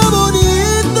vaya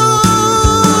bonito,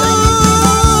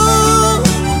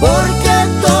 porque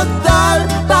total,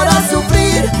 para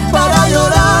sufrir, para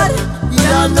llorar,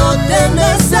 ya no te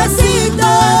necesito.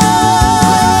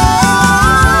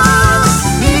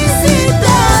 Y si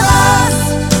te vas,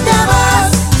 te vas,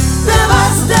 te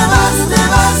vas, te vas, te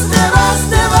vas, te vas,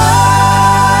 te vas,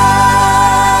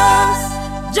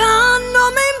 ya no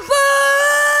me importa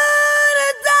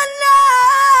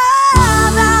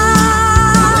nada,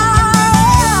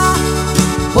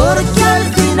 porque al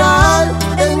final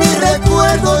en mi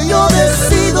recuerdo yo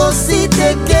decido si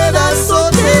te quedas o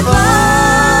te vas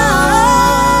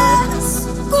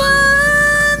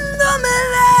cuando me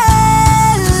dé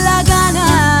la gana.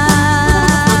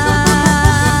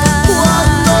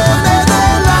 Cuando me dé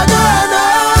la gana.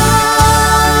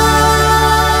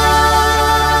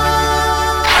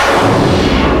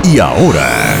 Y ahora,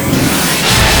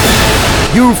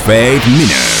 Your Faith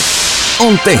Minute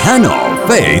on Tejano,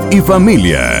 Faith y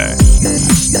Familia.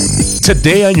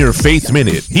 Today on your Faith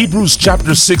Minute, Hebrews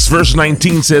chapter 6 verse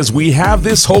 19 says, we have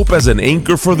this hope as an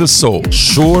anchor for the soul,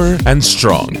 sure and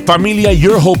strong. Familia,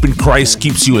 your hope in Christ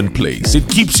keeps you in place. It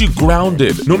keeps you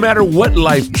grounded, no matter what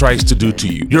life tries to do to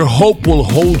you. Your hope will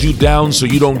hold you down so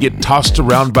you don't get tossed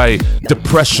around by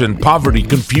depression, poverty,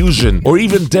 confusion, or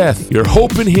even death. Your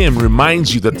hope in Him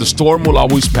reminds you that the storm will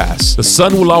always pass, the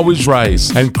sun will always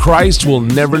rise, and Christ will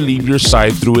never leave your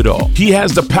side through it all. He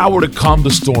has the power to calm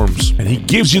the storms, and He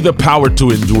gives you the power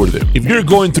to endure them. If you're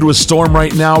going through a storm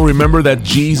right now, remember that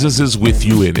Jesus is with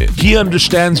you in it. He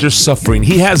understands your suffering.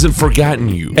 He hasn't forgotten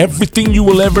you. Everything you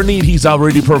will ever need, He's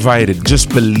already provided. Just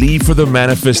believe for the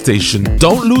manifestation.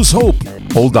 Don't lose hope.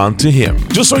 Hold on to Him.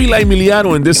 Yo soy La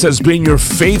Emiliano, and this has been your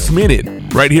Faith Minute,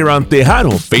 right here on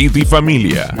Tejano, Faith y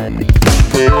Familia.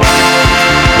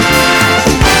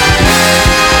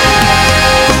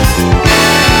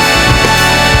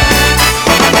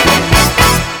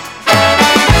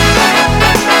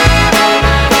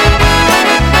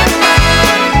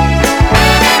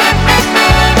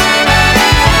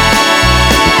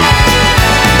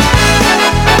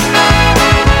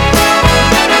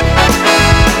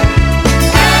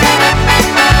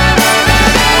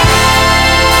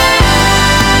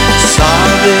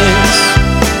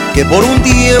 Que por un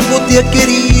tiempo te he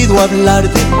querido hablar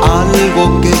de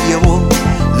algo que llevo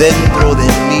dentro de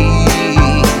mí.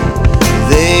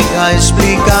 Deja Deja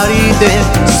explicar y te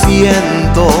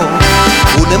siento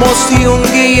una emoción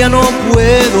que ya no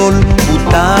puedo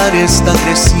ocultar. Está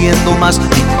creciendo más,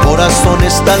 mi corazón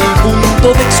está al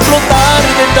punto de explotar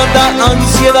de tanta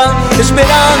ansiedad,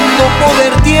 esperando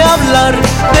poderte hablar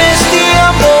de este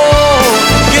amor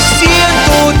que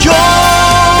siento yo.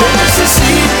 Te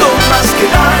necesito más que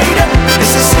el aire,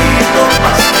 necesito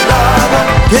más que el agua.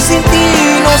 Que sin ti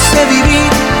no sé vivir,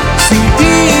 sin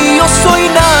ti yo soy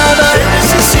nada. Te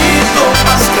necesito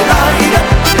más que el aire,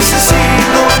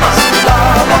 necesito más que el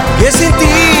agua. Que sin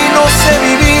ti no sé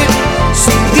vivir,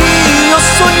 sin ti yo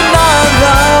soy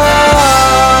nada.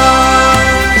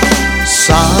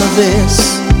 Sabes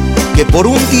que por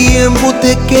un tiempo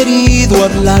te he querido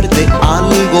hablar de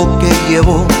algo que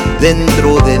llevo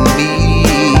dentro de mí.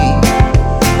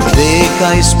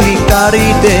 Deja explicar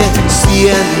y te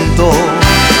siento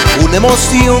una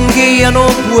emoción que ya no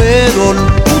puedo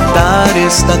ocultar.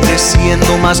 Está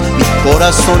creciendo más, mi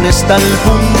corazón está al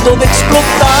punto de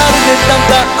explotar de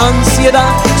tanta ansiedad,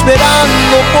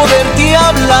 esperando poderte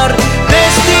hablar de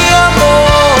este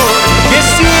amor que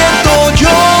siento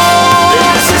yo. Te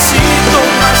necesito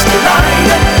más que el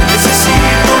aire,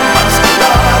 necesito más que el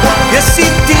agua. Que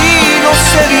sin ti no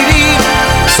sé vivir,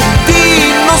 sin ti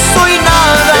no soy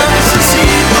nada. Te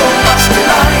necesito más que el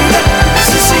aire,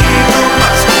 necesito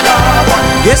más que el agua.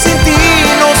 Que sin ti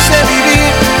no sé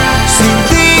vivir, sin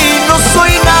ti no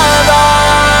soy nada.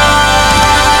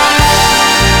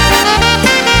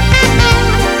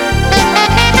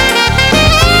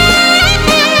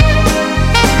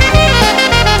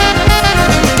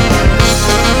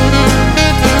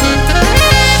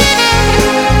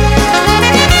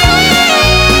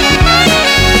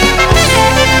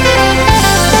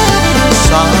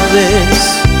 Sabes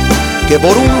que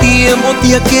por un tiempo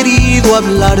te he querido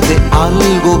hablar de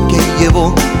algo que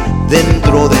llevo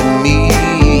dentro de mí.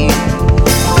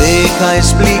 Deja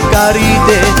explicar y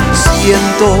te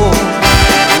siento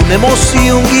una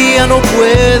emoción que ya no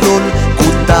puedo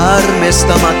ocultar. Me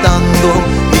está matando,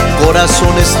 mi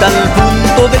corazón está al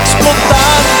punto de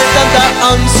explotar de tanta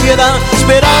ansiedad,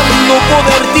 esperando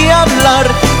poderte hablar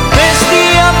de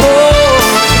este amor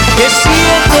que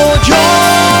siento yo.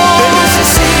 Te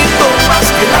necesito más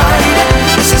que el aire,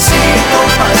 necesito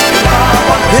más que el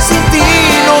agua. Que sin ti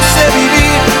no sé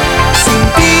vivir, sin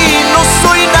ti no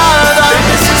soy nada. Te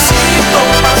necesito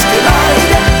más que el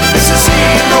aire,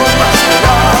 necesito más que el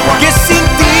agua. Que sin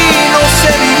ti no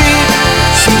sé vivir,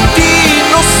 sin ti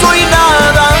no soy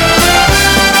nada.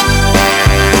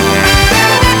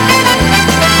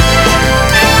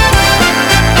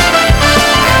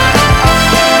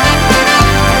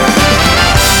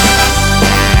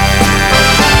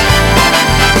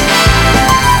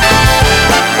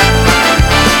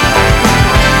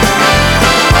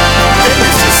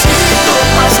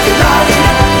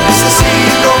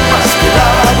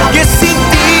 Que sin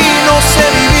ti no sé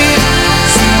vivir,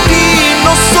 sin ti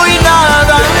no soy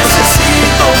nada. Te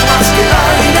necesito más que el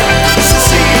aire,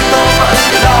 necesito más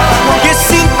que el agua. Que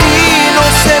sin ti no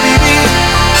sé vivir,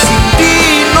 sin ti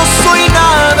no soy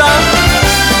nada.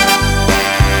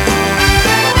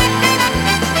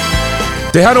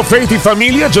 Tejano, Faith y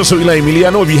Familia, yo soy Eli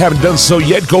Emiliano. If you haven't done so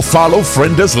yet, go follow,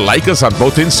 friend us, like us on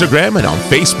both Instagram and on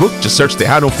Facebook. Just search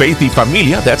Tejano, Faith y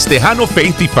Familia. That's Tejano,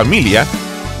 Faith y Familia.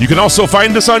 You can also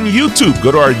find us on YouTube.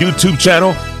 Go to our YouTube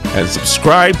channel and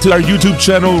subscribe to our YouTube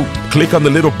channel. Click on the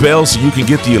little bell so you can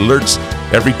get the alerts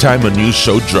every time a new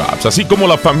show drops. Así como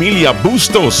la familia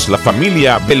Bustos, la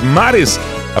familia Belmares,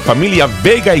 la familia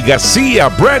Vega y Garcia,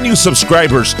 brand new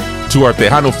subscribers to our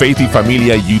Tejano, Faith y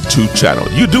Familia YouTube channel.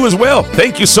 You do as well.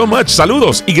 Thank you so much.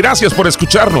 Saludos y gracias por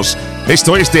escucharnos.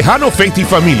 Esto es Tejano, Faith y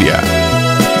Familia.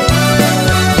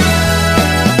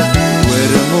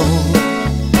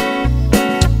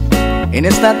 En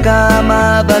esta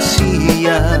cama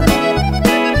vacía,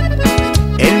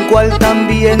 en cual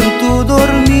también tú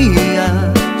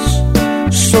dormías,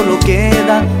 solo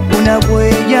queda una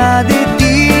huella de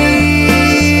ti.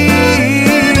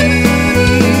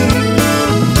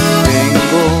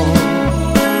 Vengo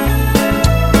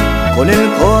con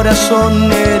el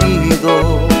corazón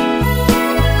herido,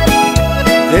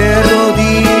 de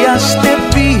rodillas te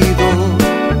pido,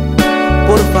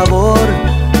 por favor,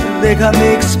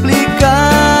 déjame explicar.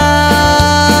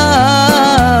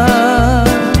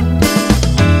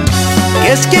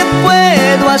 ¿Qué es que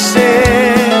puedo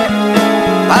hacer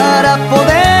para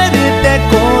poderte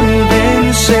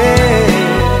convencer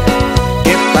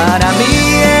que para mí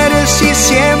eres y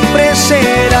siempre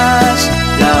serás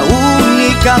la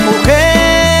única mujer?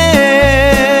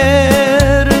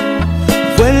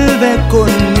 Vuelve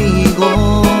conmigo,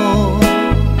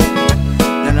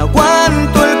 ya no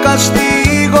aguanto el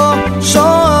castigo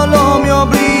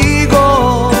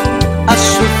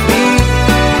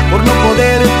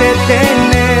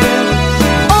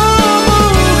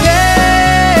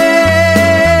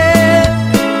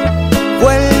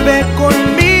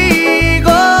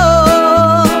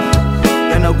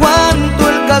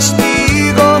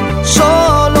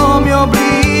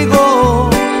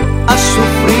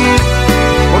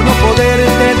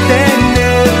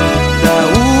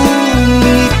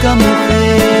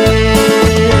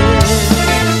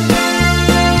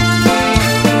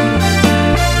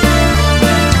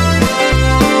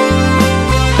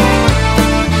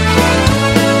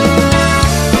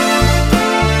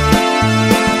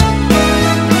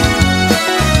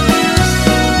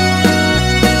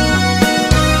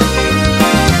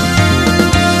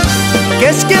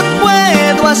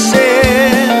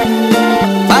hacer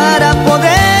para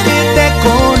poderte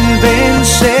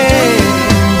convencer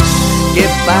que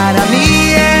para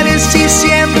mí eres y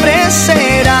siempre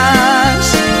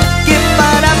serás, que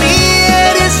para mí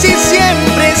eres y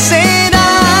siempre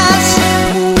serás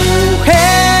mujer.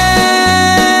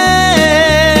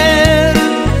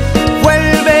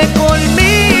 Vuelve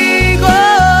conmigo,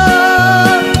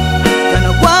 ya no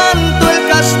aguanto el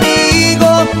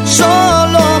castigo,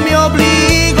 solo me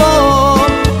obligo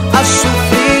a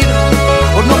sufrir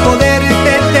por no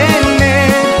poderte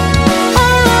tener.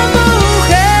 Oh,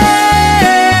 mujer,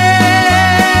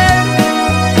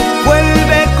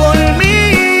 vuelve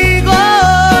conmigo,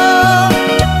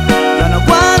 ya no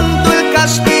aguanto el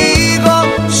castigo,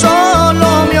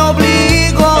 solo me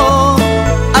obligo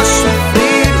a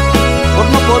sufrir por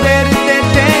no poderte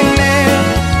tener.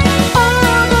 Oh,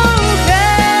 mujer,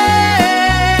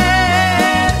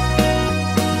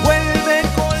 vuelve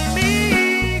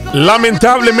conmigo.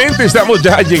 Lamentablemente estamos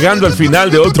ya llegando al final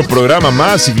de otro programa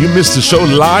más. If you missed the show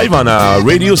live on a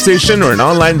radio station or an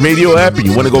online radio app and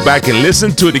you want to go back and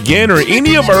listen to it again or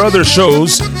any of our other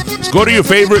shows, just go to your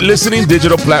favorite listening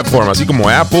digital platform, así como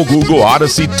Apple, Google,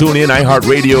 Odyssey, TuneIn,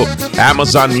 iHeartRadio,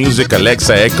 Amazon Music,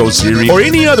 Alexa, Echo, Siri, or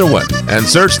any other one, and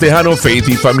search Tejano, Faith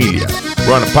y Familia.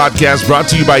 We're on a podcast brought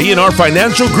to you by ENR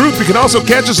Financial Group. You can also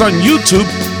catch us on YouTube.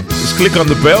 Just click on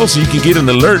the bell so you can get an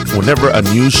alert whenever a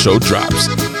new show drops.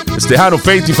 It's Tejano,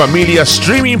 Faith y Familia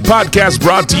streaming podcast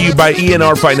brought to you by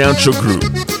ENR Financial Group.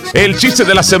 El chiste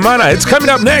de la semana. It's coming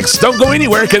up next. Don't go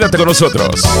anywhere. Quédate con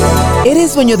nosotros.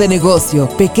 ¿Eres dueño de negocio,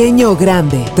 pequeño o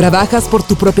grande? ¿Trabajas por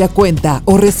tu propia cuenta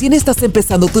o recién estás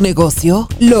empezando tu negocio?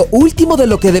 Lo último de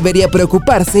lo que debería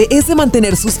preocuparse es de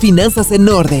mantener sus finanzas en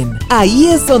orden. Ahí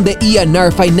es donde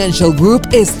ENR Financial Group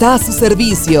está a su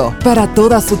servicio para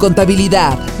toda su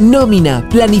contabilidad, nómina,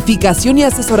 planificación y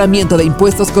asesoramiento de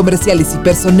impuestos comerciales y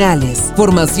personales,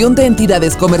 formación de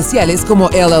entidades comerciales como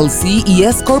LLC y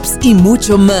S-Corps y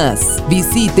mucho más.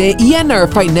 Visite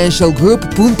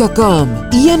enrfinancialgroup.com,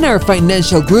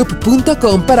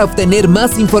 enrfinancialgroup.com para obtener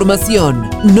más información.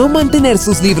 No mantener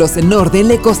sus libros en orden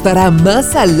le costará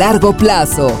más a largo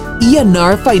plazo.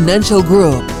 ENR Financial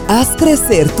Group. Haz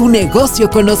crecer tu negocio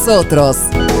con nosotros.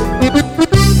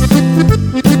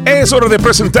 Es hora de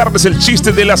presentarles el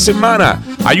chiste de la semana.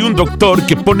 Hay un doctor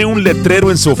que pone un letrero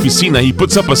en su oficina. He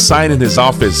puts up a sign in his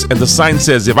office, and the sign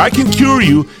says, if I can cure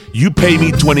you, you pay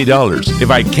me $20. If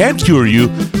I can't cure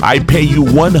you, I pay you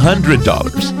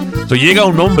 $100. So llega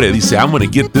un hombre, dice, I'm going to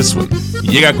get this one. Y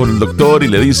llega con el doctor y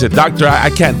le dice, Doctor, I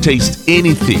can't taste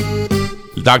anything.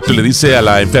 El doctor le dice a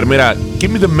la enfermera,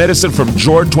 give me the medicine from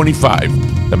drawer 25.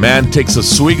 The man takes a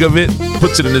swig of it,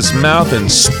 puts it in his mouth,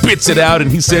 and spits it out, and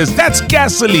he says, that's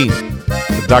gasoline.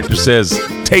 The doctor says,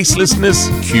 tastelessness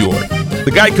cured.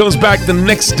 The guy comes back the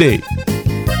next day.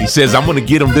 He says, I'm going to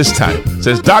get him this time.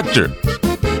 Says, Doctor,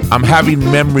 I'm having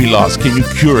memory loss. Can you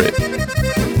cure it?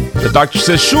 The doctor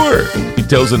says, sure. He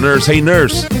tells the nurse, hey,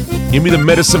 nurse, give me the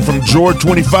medicine from drawer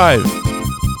 25.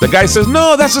 The guy says,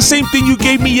 no, that's the same thing you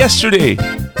gave me yesterday.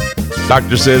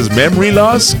 Doctor says, memory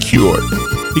loss cured.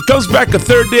 He comes back a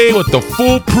third day with the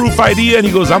foolproof idea, and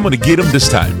he goes, I'm going to get him this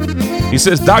time. He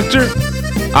says, Doctor,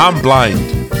 I'm blind.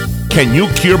 Can you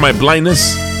cure my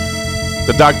blindness?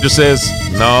 The doctor says,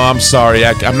 no, I'm sorry.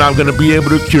 I'm not going to be able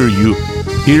to cure you.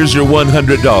 Here's your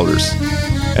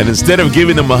 $100. And instead of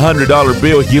giving him a $100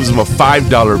 bill, he gives him a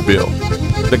 $5 bill.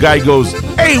 The guy goes,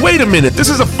 hey, wait a minute. This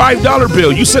is a $5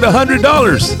 bill. You said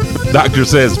 $100. Doctor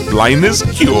says, blindness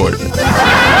cured.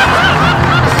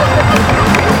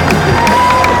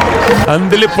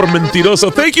 Ándele por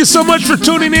mentiroso. Thank you so much for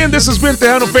tuning in. This has been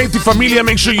Tejano, Faith y Familia.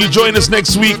 Make sure you join us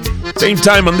next week. Same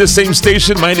time on this same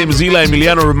station. My name is Eli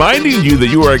Emiliano, reminding you that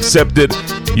you are accepted,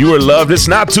 you are loved. It's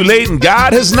not too late, and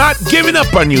God has not given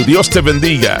up on you. Dios te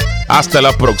bendiga. Hasta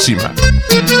la próxima.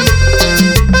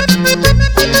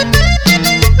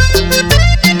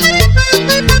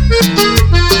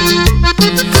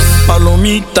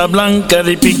 Palomita blanca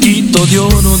de piquito de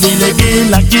oro, dile que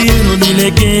la quiero,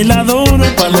 dile que la adoro.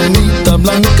 Palomita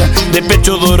blanca de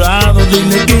pecho dorado,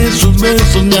 dile que sus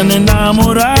besos me han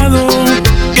enamorado.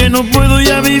 Que no puedo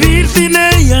ya vivir sin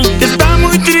ella, que está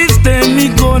muy triste en mi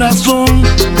corazón.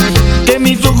 Que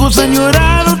mis ojos han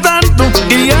llorado tanto,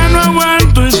 que ya no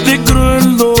aguanto este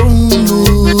cruel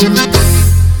dolor.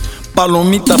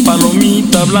 Palomita,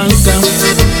 palomita blanca,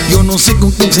 yo no sé con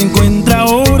quién se encuentra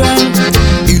ahora.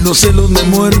 Y los celos me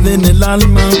muerden el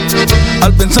alma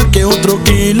al pensar que otro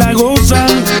que la goza.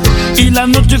 Y las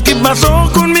noches que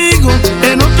pasó conmigo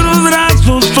en otros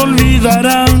brazos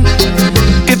olvidarán.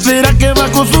 ¿Qué será que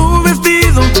bajo su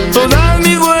vestido todas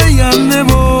mis huellas me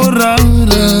borrarán?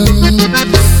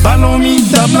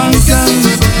 Palomita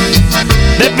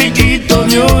de piquito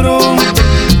de oro.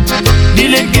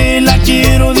 Dile que la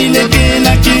quiero, dile que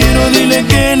la quiero, dile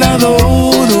que la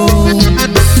adoro.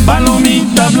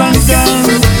 Palomita blanca,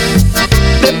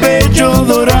 de pecho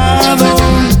dorado.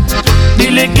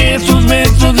 Dile que sus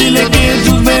besos, dile que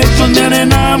sus besos me han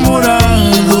enamorado.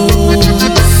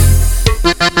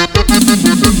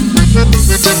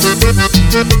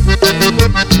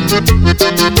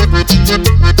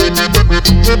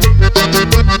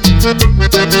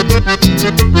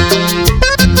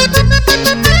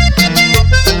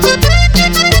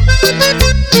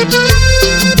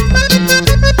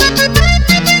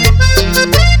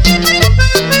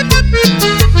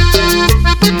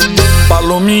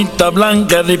 Palomita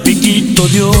blanca de piquito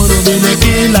de oro, dile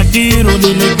que la quiero,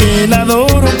 dile que la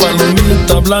adoro.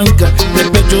 Palomita blanca de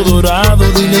pecho dorado,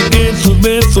 dile que sus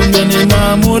besos me han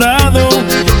enamorado.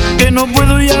 Que no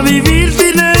puedo ya vivir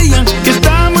sin ella, que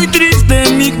está muy triste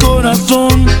en mi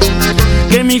corazón.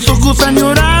 Que mis ojos han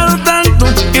llorado tanto,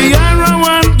 que ya no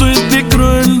aguanto este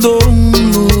cruel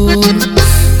dolor.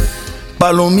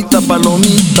 Palomita,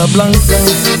 palomita blanca,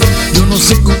 yo no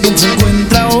sé con quién se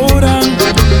encuentra ahora.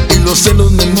 Y los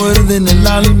celos me muerden el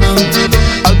alma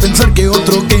al pensar que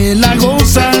otro que la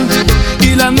goza.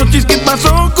 Y las noches que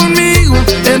pasó conmigo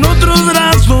en otros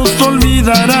brazos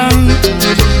olvidarán.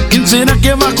 ¿Quién será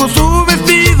que bajo su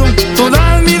vestido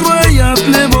todas mis huellas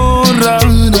le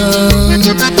borrarán?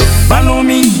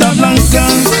 Palomita blanca,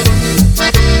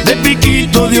 de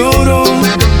piquito de oro.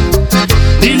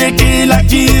 Dile que la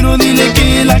quiero, dile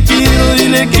que la quiero,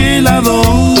 dile que la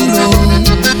adoro.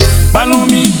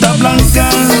 Palomita blanca,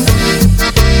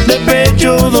 de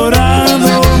pecho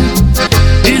dorado.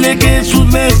 Dile que sus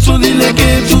besos, dile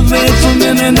que sus besos me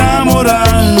han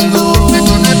enamorado.